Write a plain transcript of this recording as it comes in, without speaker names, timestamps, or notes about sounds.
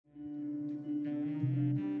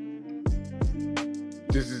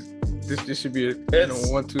This should be a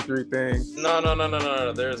 1, 2, 3 thing.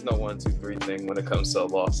 No. There is no 1, 2, 3 thing when it comes to a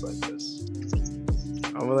loss like this.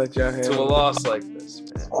 I'm gonna let y'all handle to a loss like this,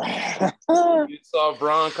 man. You saw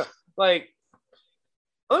Bron like.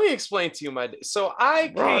 Let me explain to you my day. So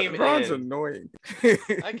Bron's annoying.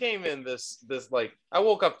 I came in this like I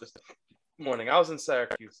woke up this morning. I was in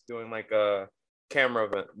Syracuse doing like a camera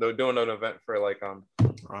event. They're doing an event for like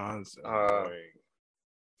Bron's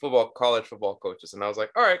college football coaches, and I was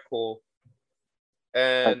like, all right, cool.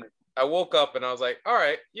 And I woke up and I was like, all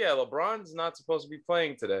right, yeah, LeBron's not supposed to be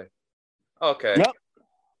playing today. Okay. Yep.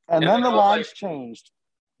 And then the lines changed.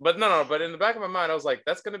 But no. But in the back of my mind, I was like,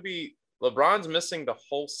 that's gonna be LeBron's missing the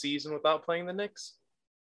whole season without playing the Knicks.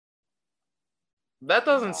 That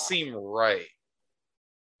doesn't seem right.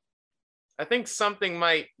 I think something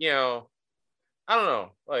might, I don't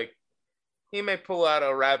know, like he may pull out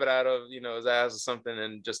a rabbit out of, his ass or something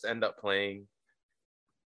and just end up playing.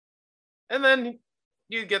 And then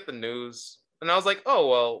you get the news. And I was like, oh,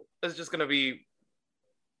 well, it's just going to be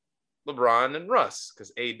LeBron and Russ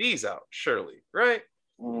because AD's out, surely, right?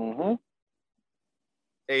 Mm-hmm.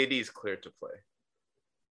 AD's cleared to play.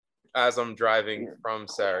 As I'm driving from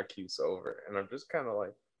Syracuse over. And I'm just kind of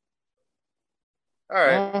like, all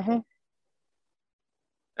right. Mm-hmm.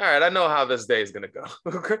 All right, I know how this day is going to go.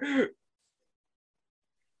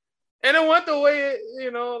 And it went the way,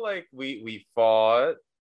 like we fought.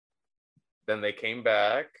 Then they came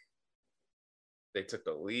back. They took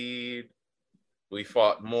the lead. We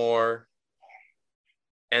fought more.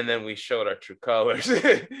 And then we showed our true colors.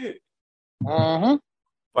 Mm-hmm.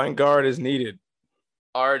 Point guard is needed.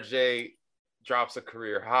 RJ drops a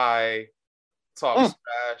career high. Talks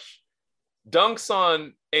trash. Dunks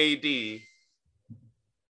on AD. We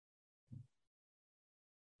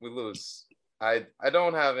lose. I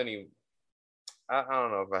don't have any. I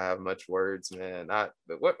don't know if I have much words, man.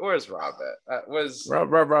 Where's Rob at?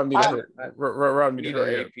 Rob need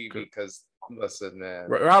to AP because listen, man.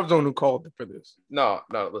 Rob's the one who called for this. No,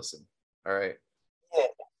 listen. All right.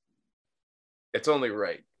 It's only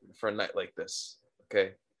right for a night like this.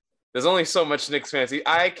 Okay. There's only so much Knicks fan TV.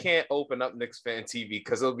 I can't open up Knicks fan TV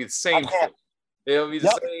because it'll be the same thing. It'll be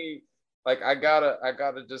the same. Like I gotta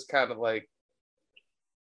just kind of like.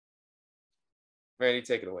 Randy,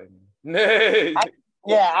 take it away, man.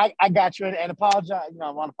 I got you, and apologize.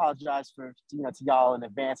 I want to apologize for to y'all in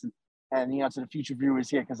advance, and to the future viewers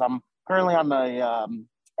here because I'm currently on the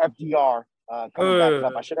FDR coming back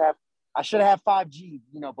up. I should have 5G,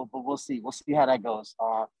 but we'll see. We'll see how that goes.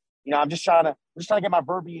 I'm just trying to get my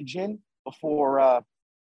verbiage in before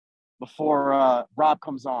Rob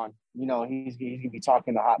comes on. He's gonna be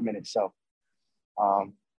talking a hot minute, so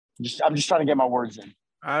I'm just trying to get my words in.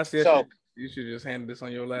 Honestly, you should just handle this on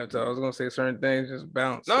your laptop. I was gonna say certain things, just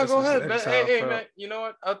bounce. No, go ahead, man. Hey, man. You know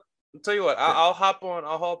what? I'll tell you what. I'll hop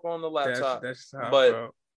on the laptop. That's how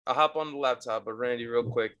but I'll hop on the laptop. But Randy, real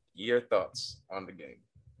quick, your thoughts on the game?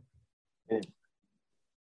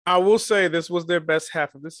 I will say this was their best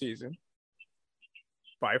half of the season,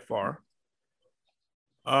 by far.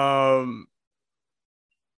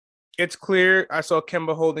 It's clear. I saw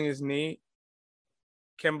Kemba holding his knee.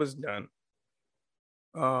 Kemba's done.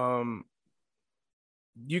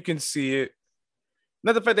 You can see it.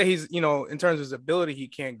 Not the fact that he's, in terms of his ability, he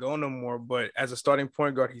can't go no more, but as a starting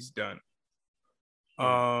point guard, he's done.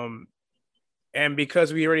 And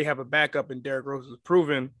because we already have a backup and Derrick Rose is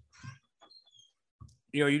proven,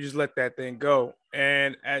 you just let that thing go.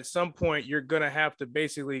 And at some point, you're going to have to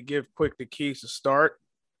basically give Quick the keys to start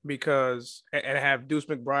and have Deuce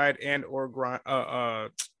McBride and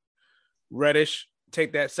or Reddish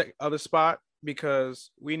take that other spot.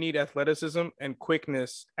 Because we need athleticism and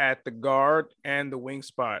quickness at the guard and the wing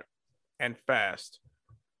spot and fast.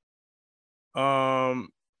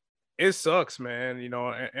 It sucks, man,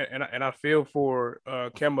 and I feel for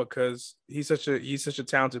Kemba because he's such a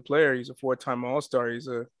talented player. He's a 4-time All-Star. He's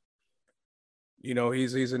a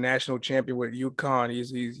national champion with UConn.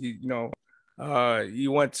 He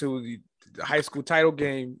went to the high school title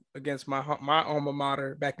game against my alma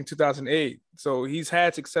mater back in 2008. So he's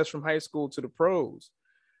had success from high school to the pros,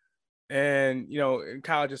 and in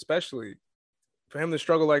college especially. For him to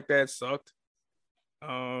struggle like that sucked.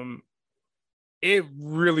 It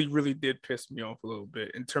really, really did piss me off a little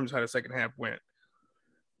bit in terms of how the second half went,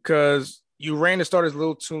 because you ran the starters a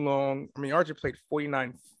little too long. I mean, Archer played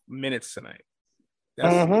 49 minutes tonight.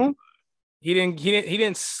 He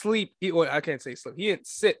didn't sleep. I can't say sleep. He didn't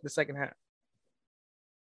sit the second half.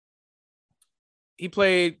 He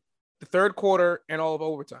played the third quarter and all of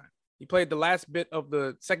overtime. He played the last bit of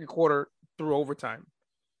the second quarter through overtime.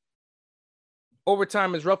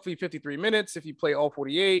 Overtime is roughly 53 minutes. If you play all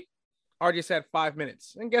 48, RJ's had 5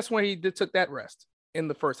 minutes. And guess when he took that rest? In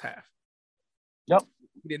the first half. Yep.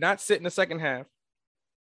 He did not sit in the second half.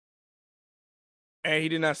 And he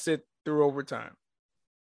did not sit through overtime.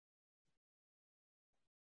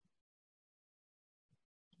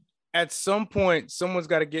 At some point, someone's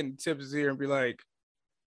got to get in Tibbs' ear and be like,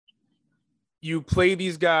 you play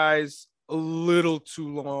these guys a little too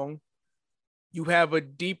long. You have a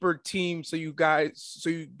deeper team, so you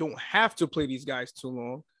don't have to play these guys too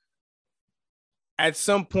long. At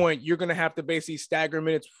some point, you're going to have to basically stagger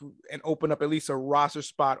minutes and open up at least a roster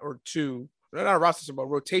spot or two. Not a roster spot, a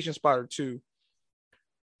rotation spot or two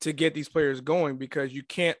to get these players going, because you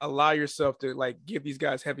can't allow yourself to like give these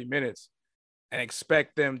guys heavy minutes and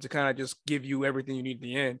expect them to kind of just give you everything you need at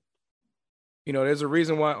the end. You know, there's a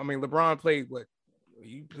reason why. I mean, LeBron played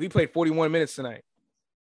he played 41 minutes tonight.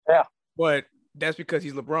 Yeah. But that's because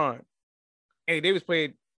he's LeBron. Anthony Davis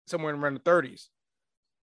played somewhere around the 30s.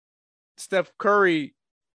 Steph Curry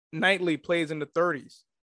nightly plays in the 30s.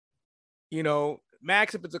 You know,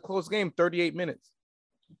 max, if it's a close game, 38 minutes.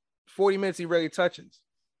 40 minutes he rarely touches.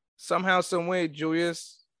 Somehow, some way,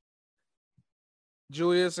 Julius and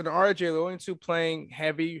RJ are the only two playing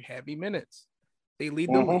heavy minutes. They lead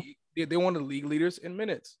the league. They're one of the league leaders in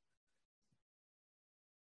minutes.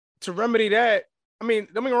 To remedy that, I mean,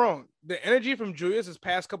 don't get me wrong. The energy from Julius his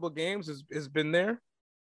past couple of games has been there.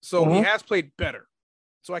 So he has played better.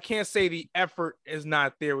 So I can't say the effort is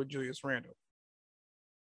not there with Julius Randle.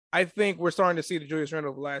 I think we're starting to see the Julius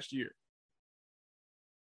Randle of last year.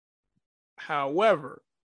 However,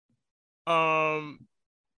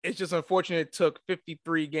 it's just unfortunate it took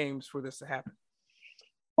 53 games for this to happen.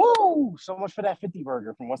 Woo! So much for that 50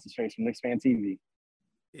 burger from What's His Face from Knicks Fan TV.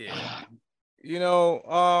 Yeah. You know,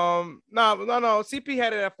 no. CP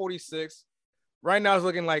had it at 46. Right now it's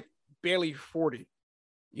looking like barely 40.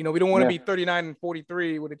 You know, we don't want to be 39 and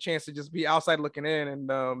 43 with a chance to just be outside looking in.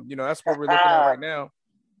 And, you know, that's what we're looking at right now.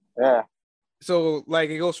 Yeah. So, like,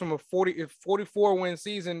 it goes from a 44 win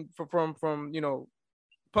season from, you know,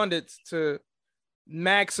 pundits to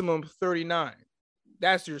maximum 39.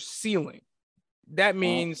 That's your ceiling. That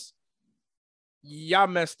means y'all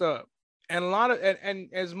messed up. And and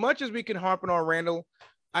as much as we can harp on Randall,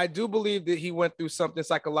 I do believe that he went through something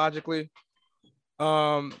psychologically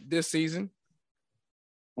this season.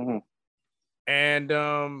 And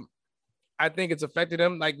I think it's affected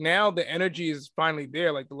him. Like, now the energy is finally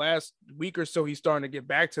there. Like, the last week or so, he's starting to get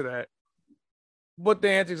back to that. But the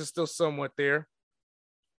antics are still somewhat there.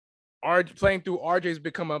 Playing through RJ's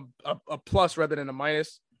become a plus rather than a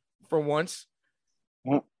minus for once.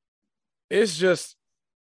 It's just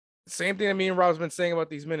the same thing that me and Rob's been saying about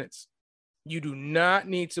these minutes. You do not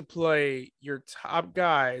need to play your top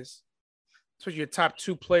guys, especially your top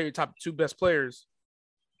two best players,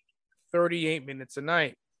 38 minutes a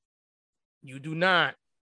night. You do not.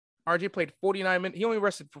 RJ played 49 minutes. He only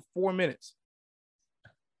rested for 4 minutes.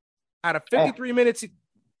 Out of 53 minutes he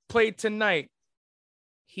played tonight,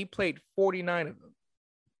 he played 49 of them.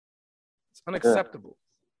 It's unacceptable.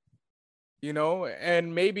 You know,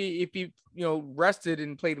 and maybe if he, you know, rested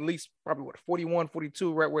and played at least probably 41,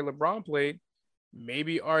 42, right where LeBron played,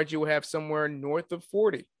 maybe RJ would have somewhere north of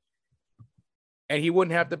 40. And he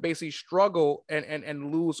wouldn't have to basically struggle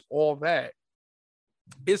and lose all that.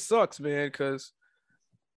 It sucks, man, because,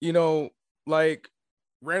 you know, like,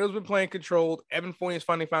 Randall's been playing controlled. Evan Fournier's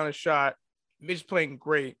finally found a shot. Mitch's playing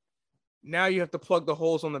great. Now you have to plug the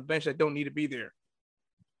holes on the bench that don't need to be there.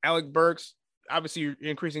 Alec Burks, obviously you're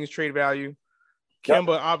increasing his trade value.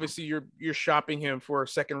 Kemba, obviously you're shopping him for a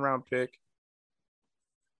second-round pick.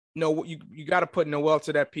 No, you got to put Noel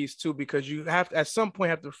to that piece too, because you have to, at some point,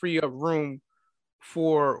 have to free up room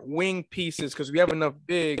for wing pieces, because we have enough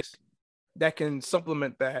bigs that can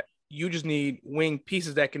supplement that. You just need wing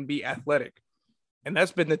pieces that can be athletic. And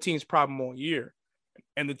that's been the team's problem all year.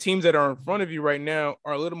 And the teams that are in front of you right now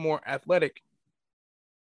are a little more athletic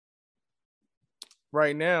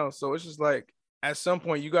right now. So it's just like, at some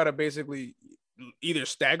point, you got to basically either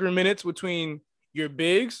stagger minutes between your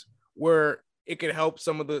bigs, where it could help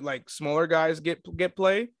some of the like smaller guys get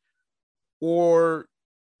play, or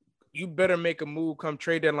you better make a move come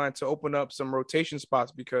trade deadline to open up some rotation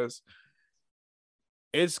spots, because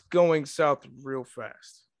it's going south real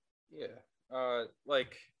fast. Yeah.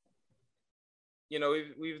 Like, you know,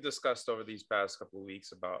 we've discussed over these past couple of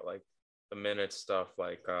weeks about like the minute stuff,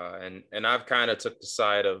 like, and I've kind of took the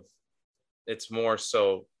side of, it's more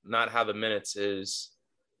so not how the minutes is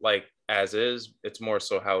like as is, it's more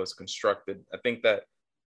so how it's constructed. I think that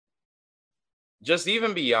just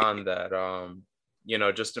even beyond that, you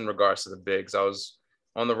know, just in regards to the bigs, I was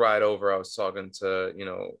on the ride over, I was talking to,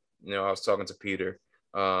 I was talking to Peter,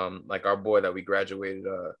 like our boy that we graduated,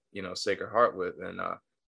 Sacred Heart with. And,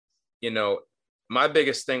 my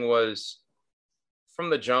biggest thing was from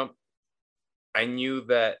the jump, I knew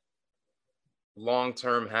that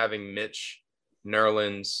long-term having Mitch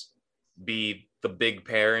Nerlens be the big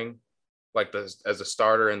pairing, like as a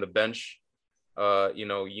starter in the bench,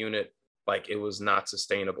 unit, like it was not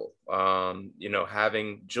sustainable.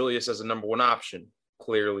 Having Julius as a number one option,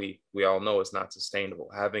 clearly we all know it's not sustainable.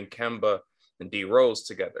 Having Kemba and D Rose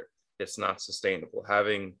together, it's not sustainable.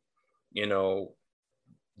 Having,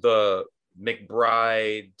 the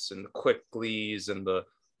McBrides and the Quickleys and the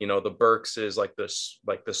Burkses, like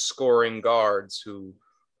the scoring guards who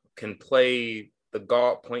can play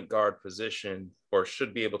the point guard position or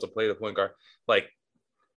should be able to play the point guard. Like,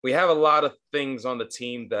 we have a lot of things on the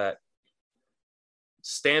team that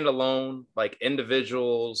stand alone, like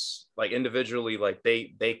individually, like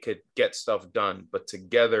they could get stuff done, but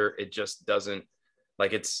together it just doesn't.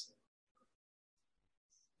 Like, it's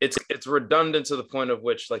redundant to the point of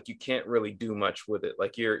which, like, you can't really do much with it.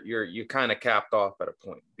 Like, you're kind of capped off at a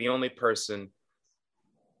point. The only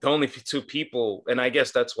two people, and I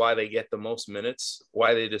guess that's why they get the most minutes,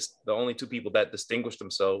 the only two people that distinguish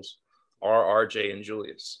themselves are RJ and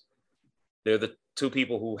Julius. They're the two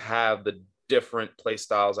people who have the different play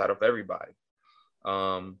styles out of everybody.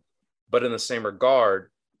 But in the same regard,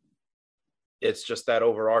 it's just that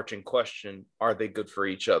overarching question: are they good for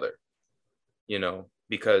each other?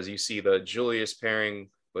 Because you see the Julius pairing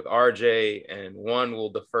with RJ, and one will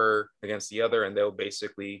defer against the other, and they'll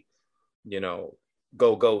basically,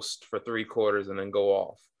 go ghost for 3 quarters and then go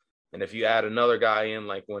off. And if you add another guy in,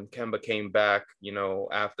 like when Kemba came back,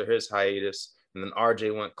 after his hiatus, and then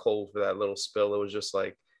RJ went cold for that little spill, it was just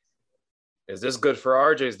like, is this good for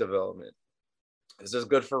RJ's development? Is this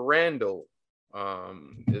good for Randall?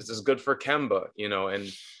 Is this good for Kemba?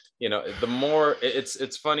 The more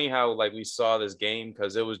it's funny how, like, we saw this game,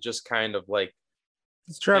 because it was just kind of like,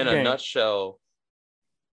 in a nutshell,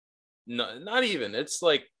 no, not even. It's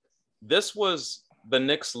like, this was the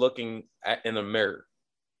Knicks looking in a mirror,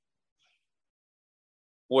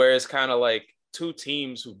 where it's kind of like two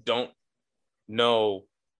teams who don't know,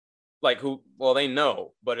 like, they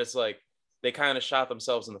know, but it's like they kind of shot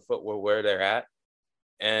themselves in the foot where they're at,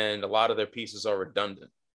 and a lot of their pieces are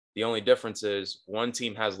redundant. The only difference is one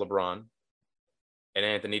team has LeBron and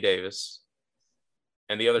Anthony Davis,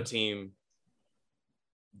 and the other team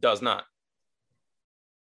does not.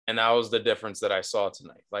 And that was the difference that I saw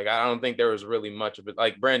tonight. Like, I don't think there was really much of it.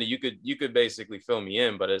 Like, Brandon, you could basically fill me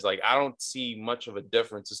in, but it's like, I don't see much of a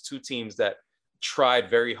difference. It's two teams that tried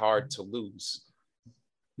very hard to lose.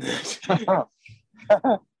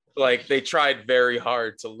 Like, they tried very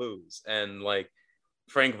hard to lose. And, like,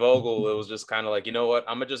 Frank Vogel, it was just kind of like, you know what?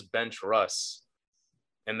 I'm going to just bench Russ.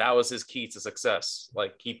 And that was his key to success.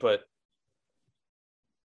 Like,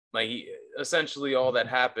 essentially all that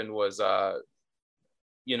happened was,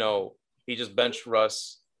 he just benched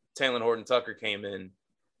Russ. Talen Horton-Tucker came in,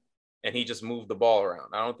 and he just moved the ball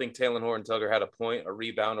around. I don't think Talen Horton-Tucker had a point, a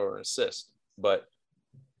rebound, or an assist, but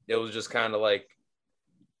it was just kind of like,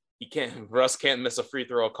 Russ can't miss a free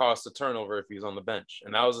throw cost a turnover if he's on the bench.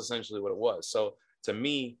 And that was essentially what it was. So to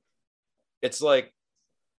me, it's like,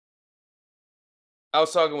 I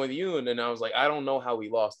was talking with you, and then I was like, I don't know how we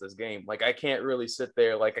lost this game. Like, I can't really sit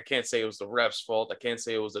there. Like, I can't say it was the ref's fault. I can't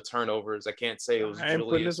say it was the turnovers. I can't say it was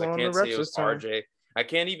Julius. I can't say it was RJ. I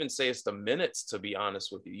can't even say it's the minutes, to be honest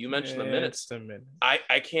with you. You mentioned the minutes.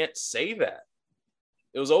 I can't say that.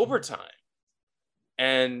 It was overtime.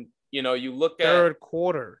 And, you look at third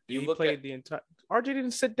quarter. He played the entire. RJ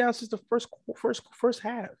didn't sit down since the first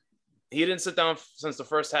half. He didn't sit down since the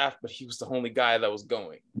first half, but he was the only guy that was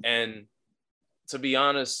going. And to be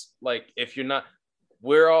honest, like, if you're not,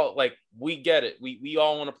 we're all like, we get it. We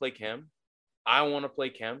all want to play Cam. I want to play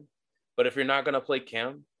Cam. But if you're not going to play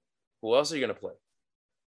Cam, who else are you going to play?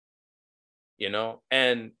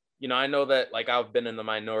 And, I know that, like, I've been in the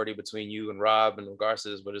minority between you and Rob and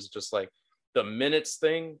Garces, but it's just like the minutes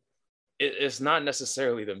thing. It's not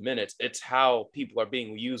necessarily the minutes. It's how people are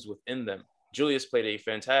being used within them. Julius played a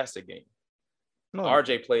fantastic game. No.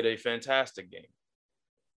 RJ played a fantastic game.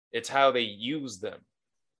 It's how they use them.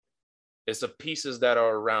 It's the pieces that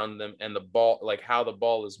are around them, and the ball, like how the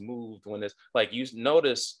ball is moved when it's like, you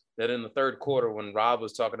notice that in the third quarter when Rob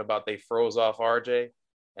was talking about they froze off RJ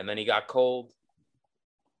and then he got cold.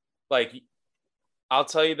 Like, I'll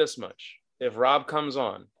tell you this much. If Rob comes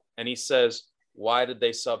on and he says, why did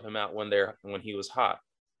they sub him out when he was hot?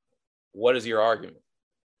 What is your argument?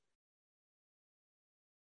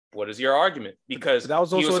 What is your argument? Because that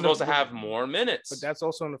was he was also supposed to have more minutes. But that's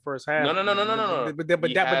also in the first half. No. But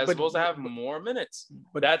He was supposed to have more minutes.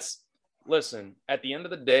 But listen, at the end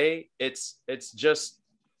of the day, it's just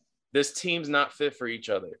this team's not fit for each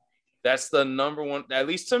other. That's the number one, at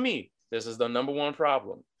least to me, this is the number one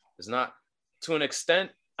problem. It's not, to an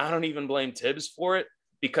extent, I don't even blame Tibbs for it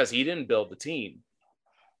because he didn't build the team.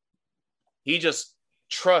 He just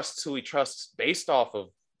trusts who he trusts based off of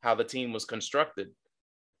how the team was constructed.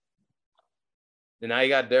 And now you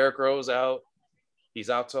got Derrick Rose out. He's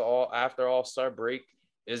out to after All-Star break.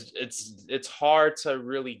 It's hard to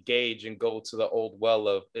really gauge and go to the old well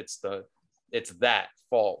of it's that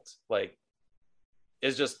fault. Like,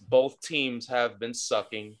 it's just both teams have been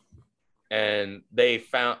sucking, and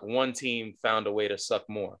one team found a way to suck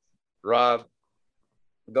more. Rob,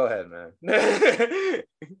 go ahead, man.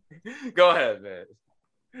 Go ahead, man.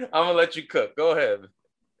 I'm gonna let you cook. Go ahead.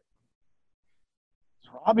 Is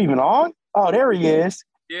Rob even on? Oh, there he is.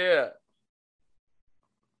 Yeah.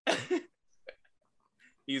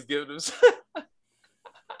 He's giving us.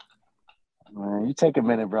 Man, you take a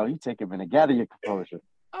minute, bro. You take a minute. Gather your composure.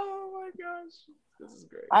 Oh my gosh, this is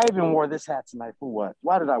great. I even wore this hat tonight. For what?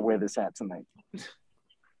 Why did I wear this hat tonight?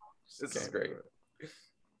 This is great.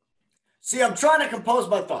 See, I'm trying to compose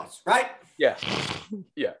my thoughts, right? Yeah.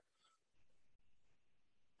 Yeah.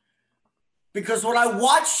 Because what I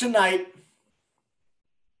watched tonight,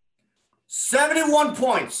 71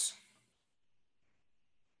 points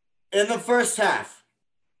in the first half.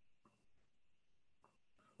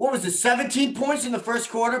 What was it? 17 points in the first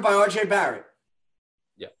quarter by RJ Barrett.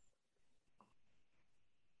 Yeah.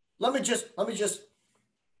 Let me just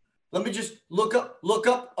look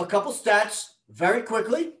up a couple stats very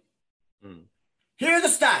quickly. Here are the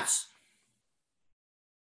stats.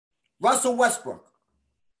 Russell Westbrook,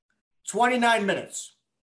 29 minutes,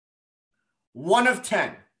 1 of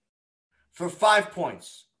 10 for 5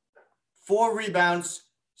 points, 4 rebounds,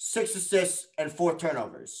 6 assists, and 4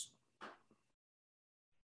 turnovers.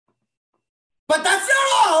 But that's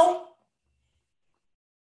not all.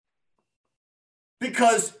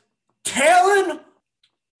 Because Talon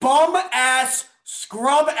bum-ass,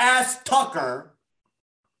 scrub-ass Tucker,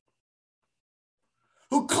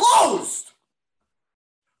 who closed.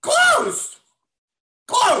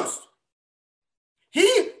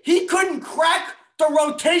 He couldn't crack the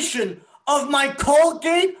rotation of my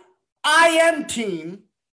Colgate IM team.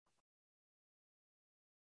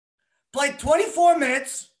 Played 24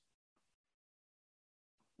 minutes,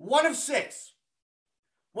 1 of 6.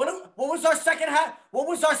 What was our second half? What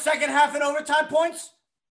was our second half in overtime points?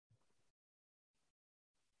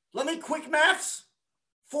 Let me quick maths.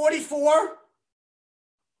 44.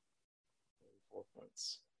 4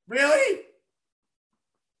 points. Really?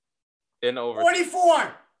 In overtime.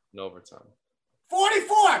 44. In overtime.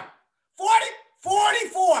 44.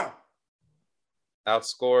 44.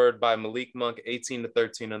 Outscored by Malik Monk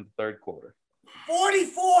 18-13 in the third quarter.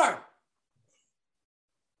 44.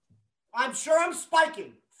 I'm sure I'm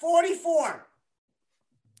spiking. 44.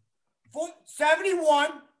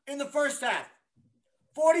 71 in the first half.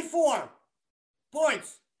 44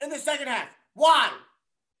 points in the second half. Why?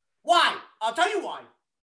 Why? I'll tell you why.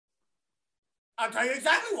 I'll tell you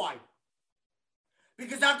exactly why.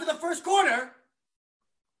 Because after the first quarter,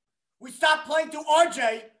 we stopped playing to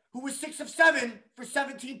RJ, who was 6 of 7 for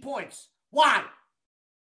 17 points. Why?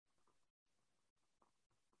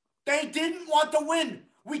 They didn't want to win.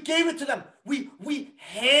 We gave it to them. We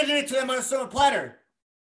handed it to them on a silver platter.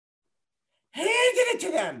 Handed it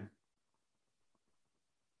to them.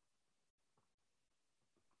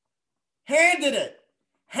 Handed it.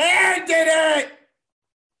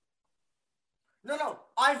 No.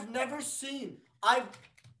 I've never seen.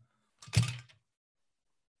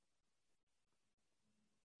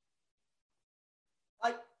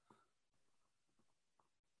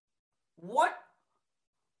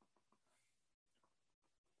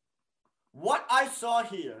 What I saw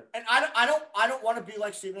here, and I don't want to be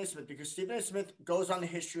like Stephen A. Smith, because Stephen A. Smith goes on the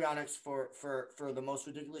histrionics for the most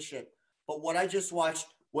ridiculous shit. But what I just watched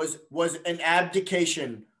was an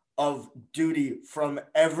abdication of duty from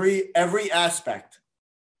every aspect.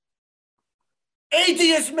 AD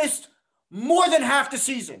has missed more than half the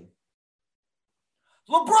season.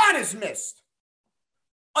 LeBron has missed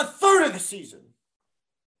a third of the season.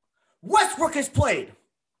 Westbrook has played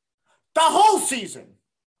the whole season.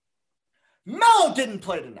 Melo didn't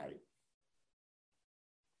play tonight.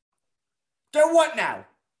 They're what now?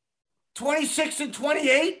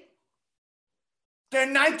 26-28? They're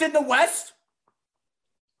 9th in the West?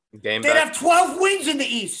 They'd have 12 wins in the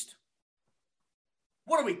East.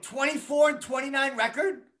 What are we, 24-29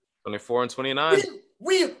 record? 24-29.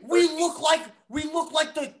 We look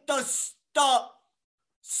like the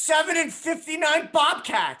 7-59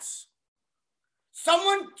 Bobcats.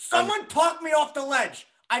 Someone talk me off the ledge.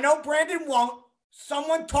 I know Brandon won't.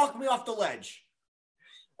 Someone talk me off the ledge.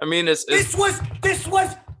 I mean, this was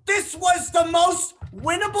the most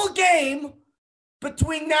winnable game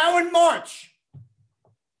between now and March.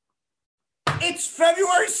 It's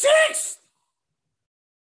February 6th.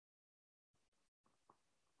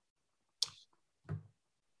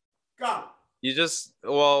 Go. You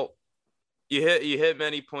hit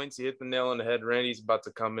many points. You hit the nail on the head. Randy's about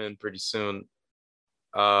to come in pretty soon.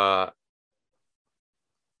 Like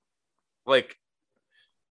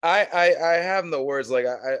I have no words. Like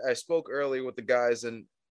I spoke earlier with the guys, and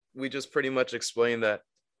we just pretty much explained that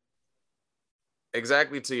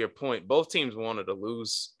exactly to your point. Both teams wanted to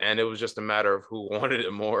lose, and it was just a matter of who wanted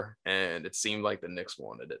it more. And it seemed like the Knicks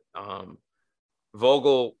wanted it.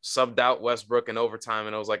 Vogel subbed out Westbrook in overtime,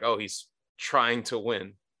 and I was like, oh, he's trying to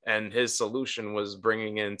win. And his solution was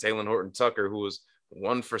bringing in Talen Horton-Tucker, who was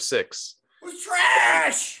 1 for 6. It was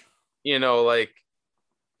trash. You know, like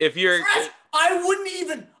if you're, trash. I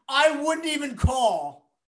wouldn't even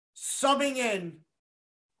call subbing in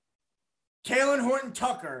Talen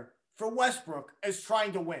Horton-Tucker for Westbrook as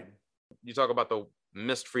trying to win. You talk about the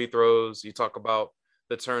missed free throws. You talk about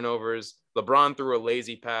the turnovers. LeBron threw a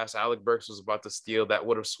lazy pass. Alec Burks was about to steal. That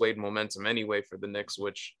would have swayed momentum anyway for the Knicks,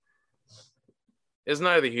 which is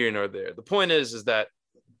neither here nor there. The point is that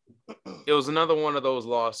it was another one of those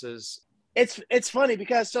losses. It's funny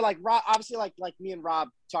because so like Rob, obviously like me and Rob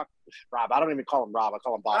talk. Rob, I don't even call him Rob. I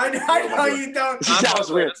call him Bob. I know you don't. This sounds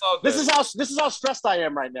weird. This is how stressed I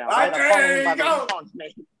am right now. Right? I'm calling him by the wrong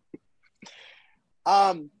name.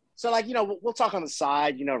 So like, you know, we'll talk on the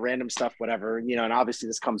side, you know, random stuff, whatever, you know, and obviously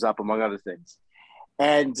this comes up among other things.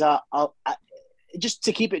 And just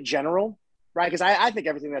to keep it general, right? Because I think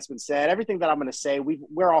everything that's been said, everything that I'm going to say,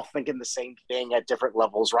 we're all thinking the same thing at different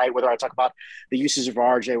levels, right? Whether I talk about the usage of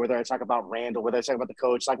RJ, whether I talk about Randall, whether I talk about the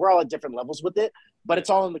coach, like we're all at different levels with it, but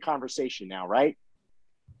it's all in the conversation now, right?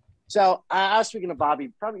 So I was speaking to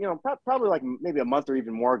Bobby probably like maybe a month or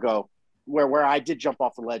even more ago where I did jump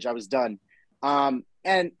off the ledge. I was done.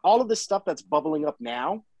 And all of this stuff that's bubbling up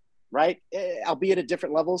now, right, albeit at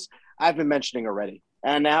different levels, I've been mentioning already.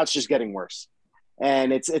 And now it's just getting worse.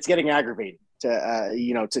 And it's getting aggravating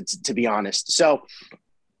to be honest. So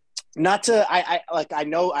not to, I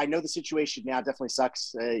know the situation now definitely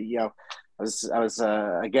sucks. You know, I was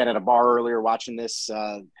again at a bar earlier watching this,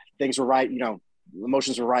 things were right. You know,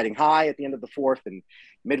 emotions were riding high at the end of the fourth and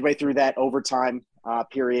midway through that overtime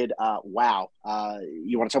period. Wow.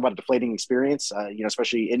 You want to talk about a deflating experience, you know,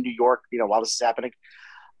 especially in New York, you know, while this is happening.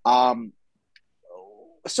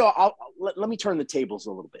 So let me turn the tables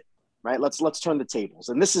a little bit, right? Let's turn the tables.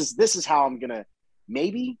 And this is how I'm going to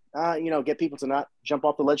maybe, you know, get people to not jump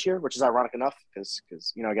off the ledge here, which is ironic enough because,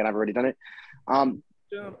 you know, again, I've already done it.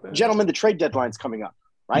 Gentlemen, the trade deadline's coming up,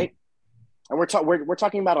 right? And we're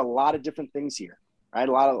talking about a lot of different things here, right?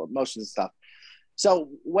 A lot of emotions and stuff. So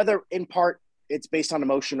whether in part it's based on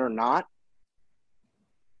emotion or not,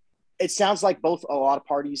 it sounds like a lot of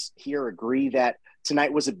parties here agree that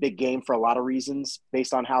tonight was a big game for a lot of reasons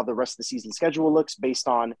based on how the rest of the season schedule looks, based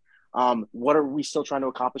on what are we still trying to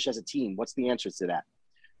accomplish as a team? What's the answer to that?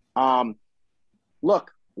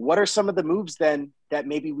 Look, what are some of the moves then that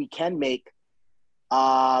maybe we can make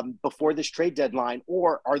before this trade deadline,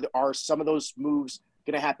 or are some of those moves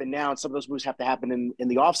going to happen now and some of those moves have to happen in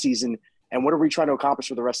the offseason? And what are we trying to accomplish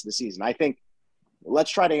for the rest of the season? I think let's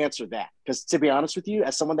try to answer that. Because to be honest with you,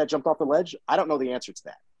 as someone that jumped off the ledge, I don't know the answer to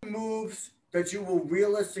that. Moves that you will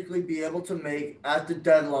realistically be able to make at the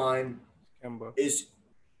deadline is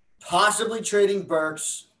possibly trading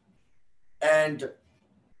Burks and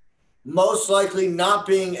most likely not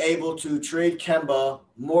being able to trade Kemba,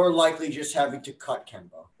 more likely just having to cut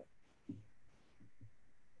Kemba.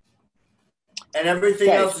 And everything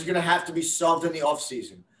else is going to have to be solved in the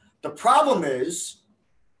offseason. The problem is,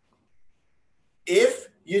 if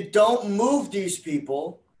you don't move these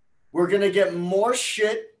people, we're going to get more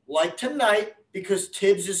shit like tonight because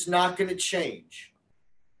Tibbs is not going to change.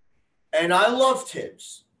 And I love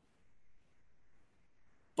Tibbs.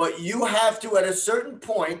 But you have to, at a certain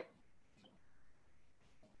point,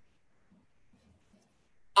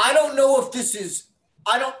 I don't know if this is,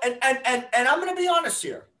 and I'm going to be honest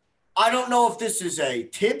here. I don't know if this is a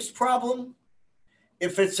Tibbs problem,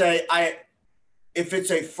 if it's a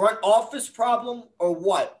front office problem or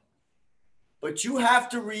what. But you have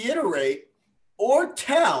to reiterate or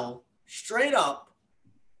tell straight up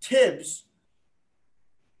Tibbs,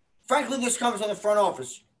 frankly, this comes on the front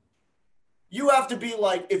office. You have to be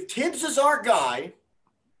like, if Tibbs is our guy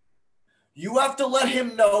You have to let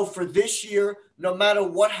him know for this year, no matter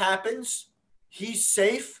what happens, he's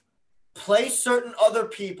safe. Play certain other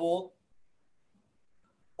people,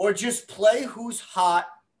 or just play who's hot,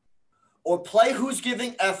 or play who's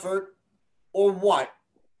giving effort, or what.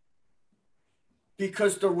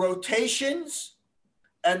 Because the rotations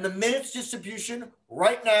and the minutes distribution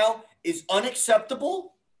right now is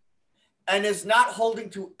unacceptable and is not holding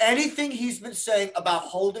to anything he's been saying about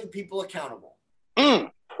holding people accountable.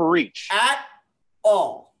 Preach. At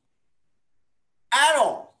all. At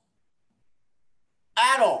all.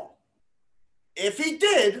 At all. If he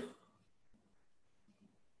did,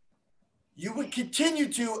 you would continue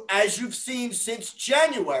to, as you've seen since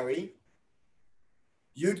January,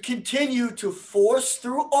 you'd continue to force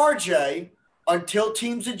through RJ until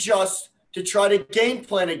teams adjust to try to game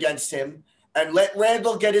plan against him and let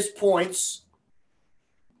Randall get his points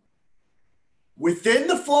within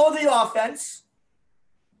the flow of the offense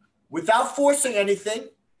without forcing anything,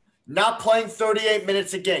 not playing 38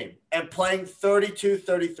 minutes a game and playing 32,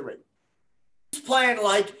 33. He's playing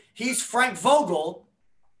like he's Frank Vogel,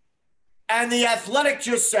 and the Athletic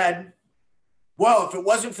just said, well, if it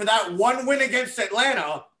wasn't for that one win against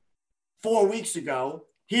Atlanta 4 weeks ago,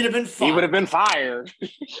 he'd have been fired. He would have been fired.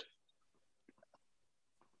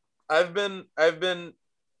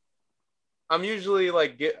 I'm usually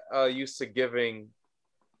like used to giving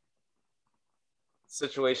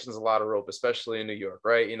situations a lot of rope, especially in New York,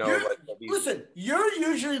 right? You know, listen, you're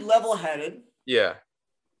usually level-headed. Yeah.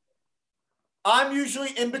 I'm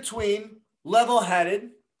usually in between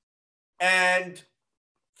level-headed and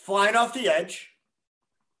flying off the edge.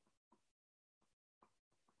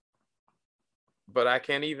 But I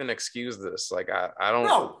can't even excuse this. Like I don't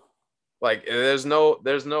know. Like there's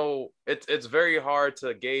no it's very hard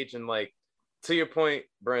to gauge, and like to your point,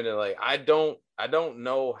 Brandon, like I don't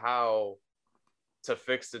know how to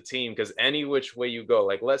fix the team, because any which way you go,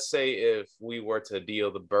 like let's say if we were to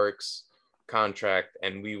deal the Burks contract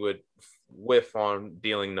and we would whiff on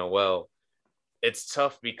dealing Noel, it's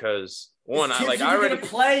tough because one, I already gonna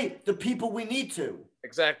play the people we need to.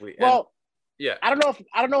 Exactly. Well, yeah, I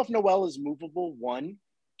don't know if Noel is movable. 1,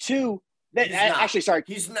 2. Actually, sorry,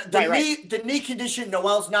 he's not. The knee condition.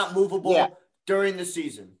 Noel's not movable during the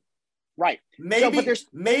season. Right. Maybe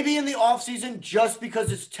in the offseason, just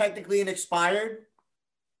because it's technically an expired.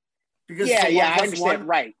 Because I understand.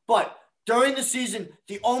 Right. But during the season,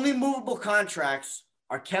 the only movable contracts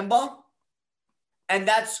are Kemba, and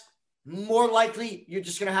that's more likely you're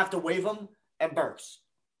just gonna have to waive them, and Burks.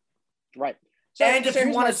 Right. So, and if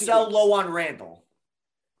you want to sell low on Randall.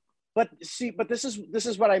 But this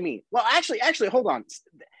is what I mean. Well, actually, hold on.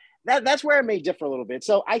 That's where I may differ a little bit.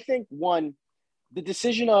 So I think the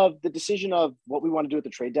decision of what we want to do at the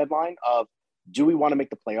trade deadline of do we want to make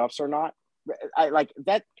the playoffs or not? I like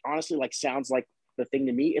that honestly sounds like the thing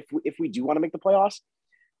to me. If we do want to make the playoffs,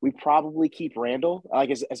 we probably keep Randall. Like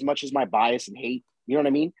as much as my bias and hate, you know what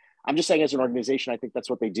I mean? I'm just saying as an organization, I think that's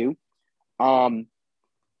what they do.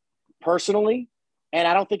 Personally, and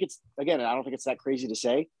I don't think it's that crazy to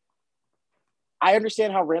say. I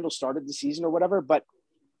understand how Randall started the season or whatever, but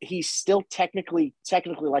he's still technically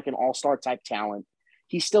like an all-star type talent.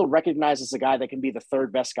 He's still recognized as a guy that can be the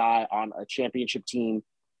third best guy on a championship team,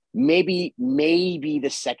 maybe the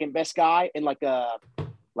second best guy in like a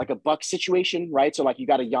Buck situation, right? So like you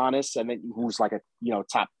got a Giannis, and then who's like a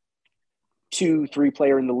top 2-3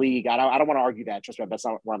 player in the league. I don't want to argue that. Trust me, that's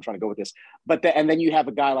not where I'm trying to go with this. But and then you have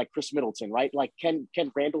a guy like Chris Middleton, right? Like can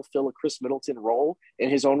Randall fill a Chris Middleton role in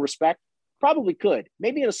his own respect? Probably could.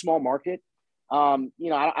 Maybe in a small market. I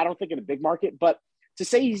don't think in a big market. But to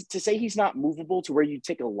say he's not movable to where you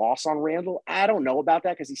take a loss on Randall, I don't know about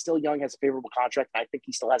that, because he's still young, has a favorable contract, and I think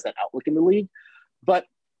he still has that outlook in the league. But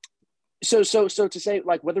so to say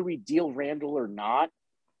like whether we deal Randall or not,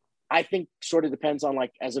 I think sort of depends on,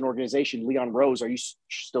 like, as an organization, Leon Rose, are you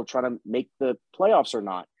still trying to make the playoffs or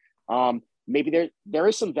not? Maybe there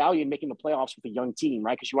is some value in making the playoffs with a young team,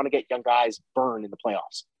 right? Because you want to get young guys burned in the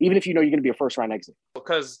playoffs, even if you know you're going to be a first round exit.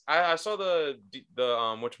 Because I saw the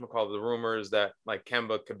the rumors that like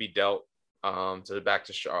Kemba could be dealt back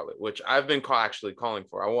to Charlotte, which I've been actually calling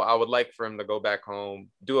for. I would like for him to go back home,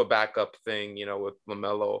 do a backup thing, with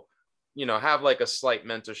LaMelo, have like a slight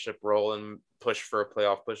mentorship role and push for a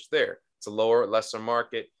playoff push there. It's a lesser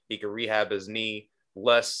market. He could rehab his knee,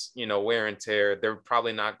 less, wear and tear. They're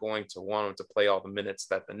probably not going to want him to play all the minutes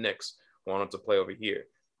that the Knicks want him to play over here.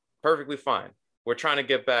 Perfectly fine. We're trying to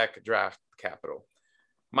get back draft capital.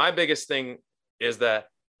 My biggest thing is that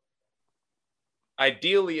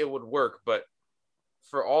ideally it would work, but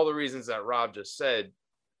for all the reasons that Rob just said,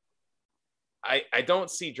 I don't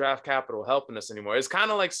see draft capital helping us anymore. It's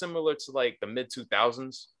kind of like similar to like the mid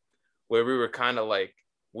 2000s where we were kind of like,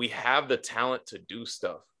 we have the talent to do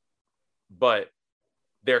stuff, but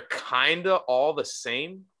they're kind of all the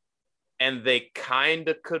same and they kind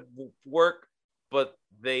of could work, but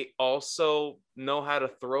they also know how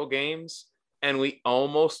to throw games and we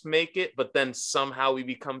almost make it, but then somehow we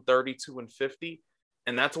become 32 and 50.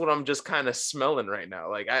 And that's what I'm just kind of smelling right now.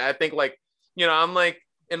 Like, I think like, you know, I'm like,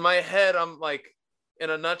 in my head, I'm like, in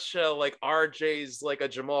a nutshell, like RJ's like a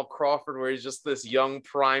Jamal Crawford, where he's just this young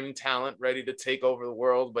prime talent ready to take over the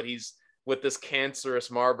world, but he's with this cancerous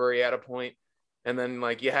Marbury at a point. And then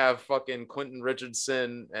like you have fucking Quentin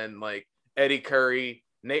Richardson and like Eddie Curry.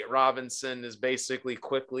 Nate Robinson is basically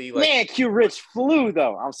quickly like, man, Q Rich flew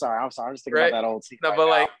though. I'm sorry. I'm just thinking about that old team. No, right but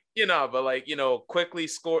now. like, you know, quickly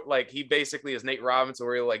scored. Like he basically is Nate Robinson,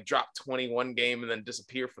 where he'll like drop 21 game and then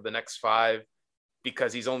disappear for the next 5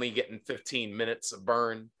 because he's only getting 15 minutes of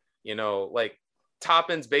burn. You know, like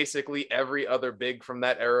Toppin's basically every other big from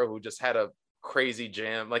that era who just had a crazy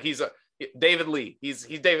jam. Like he's a David Lee. He's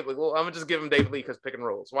David Lee. Well, I'm gonna just give him David Lee because pick and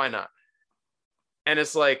rolls. Why not? And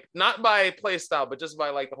it's like, not by play style, but just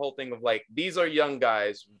by like the whole thing of like, these are young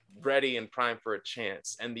guys ready and primed for a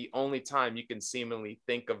chance. And the only time you can seemingly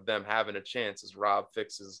think of them having a chance is Rob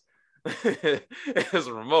fixes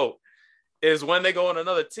his remote is when they go on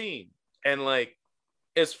another team. And like,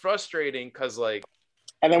 it's frustrating because like,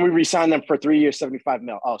 and then we re-signed them for 3 years, 75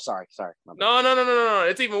 mil. Oh, sorry. No.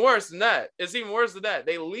 It's even worse than that.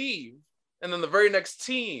 They leave. And then the very next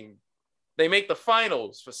team, they make the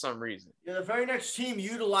finals for some reason. Yeah, the very next team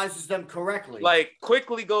utilizes them correctly. Like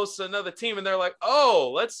quickly goes to another team and they're like,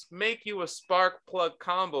 oh, let's make you a spark plug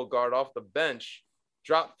combo guard off the bench,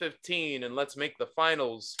 drop 15 and let's make the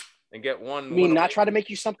finals and get one. You mean not try to make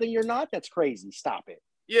you something you're not? That's crazy. Stop it.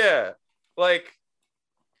 Yeah. Like,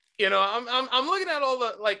 you know, I'm looking at all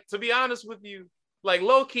the, like, to be honest with you, like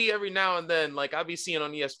low key every now and then, like I'll be seeing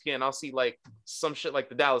on ESPN, I'll see like some shit like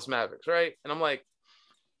the Dallas Mavericks, right? And I'm like,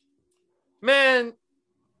 man,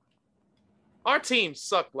 our team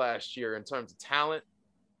sucked last year in terms of talent,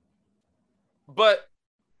 but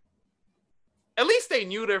at least they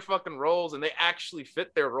knew their fucking roles and they actually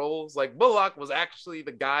fit their roles. Like Bullock was actually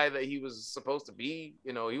the guy that he was supposed to be.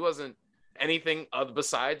 You know, he wasn't anything other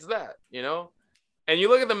besides that, you know? And you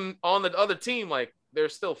look at them on the other team, like they're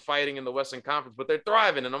still fighting in the Western Conference, but they're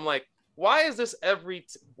thriving. And I'm like, why is this every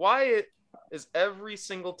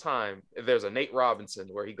single time there's a Nate Robinson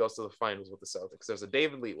where he goes to the finals with the Celtics, there's a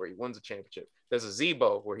David Lee where he wins a championship, there's a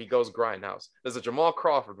Zebo where he goes grindhouse, there's a Jamal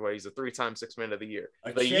Crawford where he's a 3-time Sixth Man of the Year,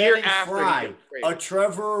 the year after a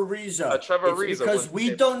Trevor Ariza, because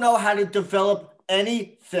we don't know how to develop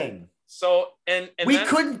anything. So and we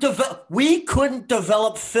couldn't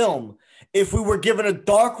develop film if we were given a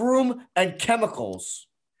dark room and chemicals.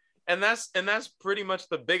 And that's pretty much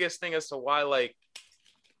the biggest thing as to why, like,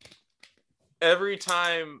 every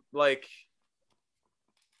time, like,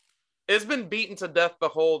 it's been beaten to death, the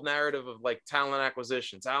whole narrative of like talent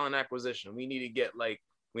acquisition. We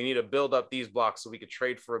need to build up these blocks so we could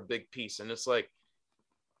trade for a big piece. And it's like,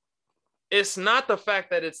 it's not the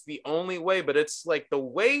fact that it's the only way, but it's like the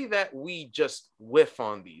way that we just whiff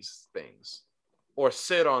on these things or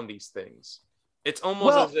sit on these things. It's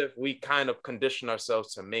almost as if we kind of condition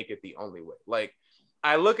ourselves to make it the only way. Like,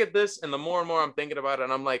 I look at this and the more and more I'm thinking about it,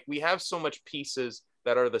 and I'm like, we have so much pieces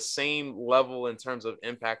that are the same level in terms of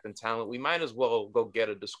impact and talent. We might as well go get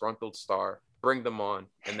a disgruntled star, bring them on,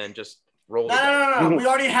 and then just roll it. No. We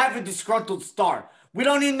already have a disgruntled star. We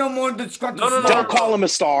don't need no more disgruntled star. Don't call him a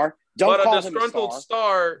star. Don't call him a disgruntled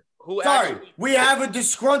star who we have a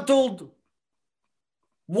disgruntled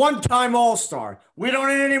one-time all-star. We don't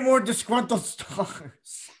need any more disgruntled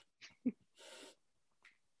stars.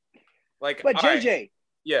 Like, but JJ, right.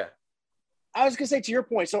 Yeah, I was gonna say to your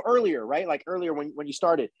point. So earlier, right? Like earlier when you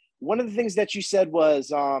started, one of the things that you said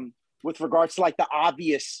was with regards to like the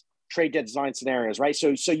obvious trade deadline scenarios, right?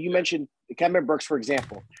 So you mentioned Kevin Brooks, for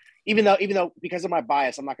example. Even though because of my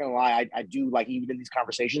bias, I'm not gonna lie, I do like even in these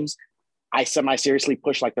conversations, I semi-seriously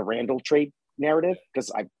push like the Randall trade narrative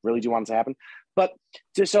because I really do want it to happen. But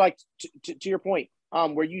to your point,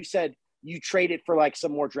 where you said you trade it for like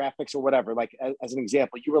some more draft picks or whatever, like as an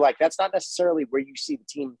example, you were like, that's not necessarily where you see the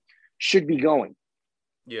team should be going.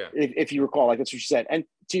 Yeah. If you recall, like that's what you said. And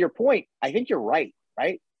to your point, I think you're right?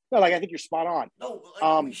 No, like I think you're spot on. No,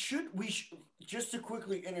 like, we should just to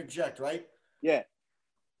quickly interject, right? Yeah.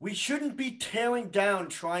 We shouldn't be tearing down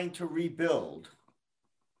trying to rebuild.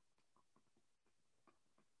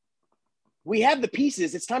 We have the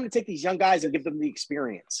pieces. It's time to take these young guys and give them the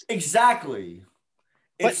experience. Exactly.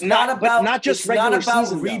 But not just regular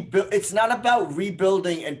season. It's not about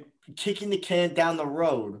rebuilding and kicking the can down the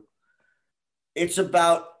road. It's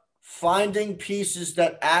about finding pieces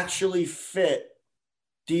that actually fit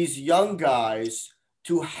these young guys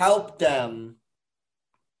to help them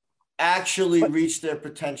actually reach their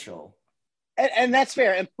potential. And that's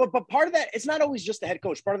fair. But part of that, it's not always just the head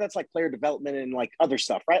coach. Part of that's like player development and like other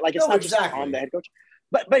stuff, right? Like it's not just on the head coach.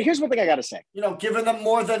 But here's one thing I got to say. Giving them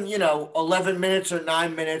more than, 11 minutes or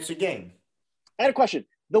 9 minutes a game. I had a question.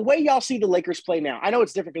 The way y'all see the Lakers play now, I know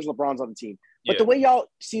it's different because LeBron's on the team, but the way y'all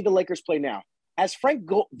see the Lakers play now, has Frank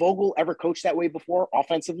Vogel ever coached that way before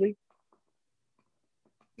offensively?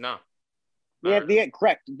 No. Yeah,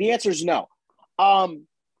 correct. The answer is no.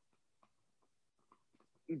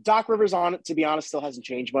 Doc Rivers, to be honest, still hasn't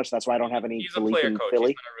changed much. That's why I don't have any belief in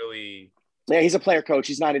Philly. He's not really... Yeah, he's a player coach.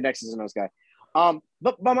 He's not an X's and O's guy.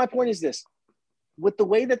 But my point is this. With the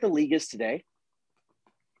way that the league is today,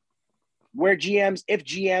 where if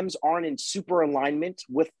GMs aren't in super alignment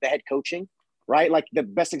with the head coaching, right? Like the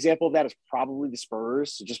best example of that is probably the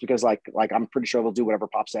Spurs, just because like I'm pretty sure they'll do whatever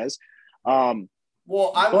Pop says. I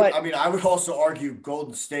would also argue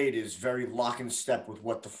Golden State is very lock in step with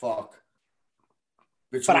what the fuck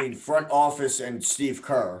between front office and Steve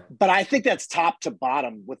Kerr. But I think that's top to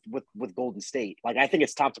bottom with Golden State. Like I think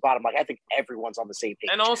it's top to bottom. Like I think everyone's on the same page.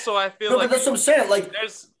 And also I feel like that's what I'm saying. Like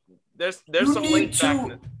there's some laid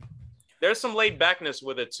backness. There's some laid backness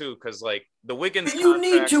with it too, because like the Wiggins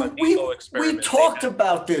contract, we talked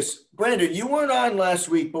about this. Brandon, you weren't on last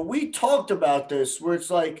week, but we talked about this where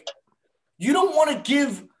it's like you don't want to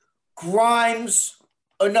give Grimes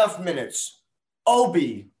enough minutes.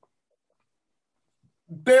 Obi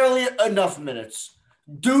barely enough minutes.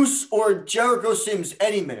 Deuce or Jericho Sims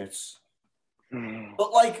any minutes.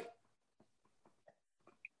 But like,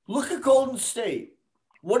 look at Golden State.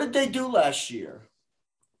 What did they do last year?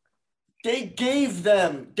 They gave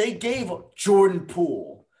Jordan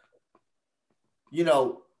Poole,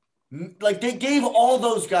 like they gave all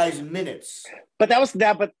those guys minutes. But that was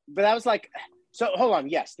like, so hold on.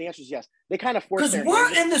 Yes. The answer is yes. They kind of forced because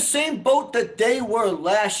we're in the same boat that they were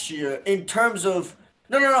last year in terms of,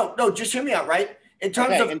 no, just hear me out, right? In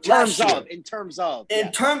terms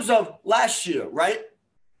of last year, right?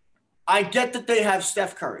 I get that they have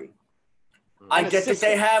Steph Curry. I get that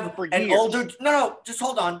they have an older, just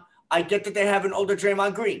hold on. I get that they have an older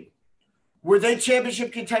Draymond Green. Were they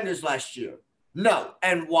championship contenders last year? No.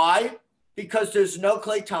 And why? Because there's no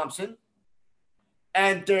Klay Thompson.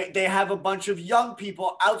 And they have a bunch of young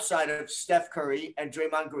people outside of Steph Curry and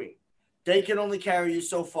Draymond Green. They can only carry you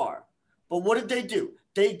so far. But what did they do?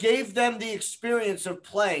 They gave them the experience of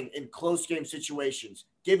playing in close game situations,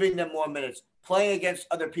 giving them more minutes, playing against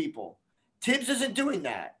other people. Tibbs isn't doing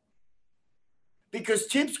that. Because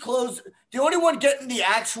Tibbs the only one getting the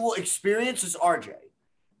actual experience is RJ.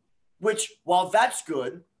 Which, while that's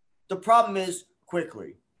good, the problem is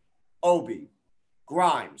quickly. Obi,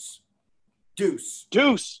 Grimes, Deuce,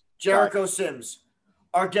 Jericho Sims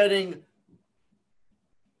are getting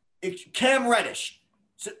Cam Reddish.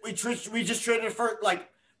 So we just traded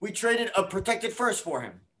we traded a protected first for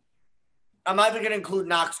him. I'm not even going to include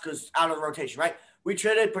Knox because out of the rotation, right? We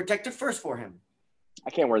traded a protected first for him. I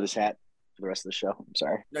can't wear this hat for the rest of the show. I'm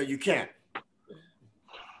sorry. No, you can't.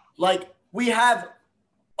 Like, we have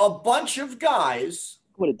a bunch of guys.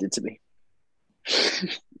 What it did to me.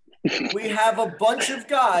 We have a bunch of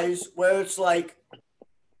guys where it's like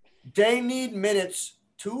they need minutes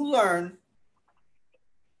to learn,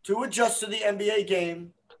 to adjust to the NBA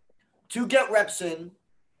game, to get reps in,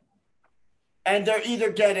 and they're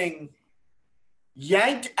either getting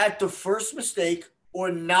yanked at the first mistake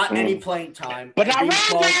or not any playing time. But not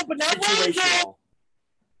situational.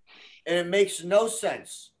 And it makes no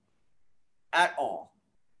sense at all.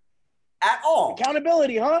 At all.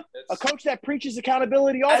 Accountability, huh? A coach that preaches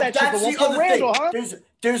accountability, all that shit. That's the other Randall, thing. Huh?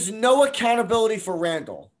 There's no accountability for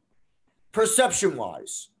Randall.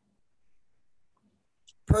 Perception-wise,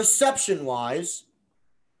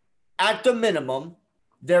 at the minimum,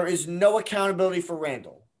 there is no accountability for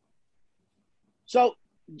Randall. So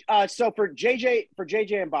for JJ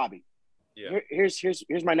and Bobby,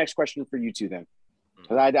 here's my next question for you two then.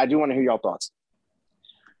 I do want to hear y'all thoughts.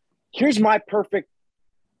 Here's my perfect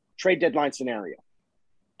trade deadline scenario.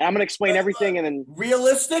 And I'm going to explain everything and then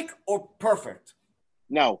realistic or perfect?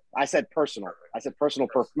 No, I said personal. I said personal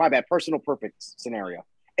perfect. My bad. Personal perfect scenario.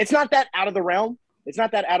 It's not that out of the realm.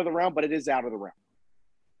 But it is out of the realm.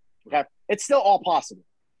 Okay. It's still all possible.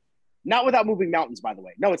 Not without moving mountains, by the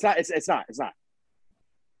way. No, it's not. It's not. I'm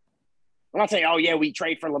not saying, oh yeah, we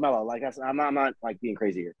trade for LaMelo. Like I'm not like being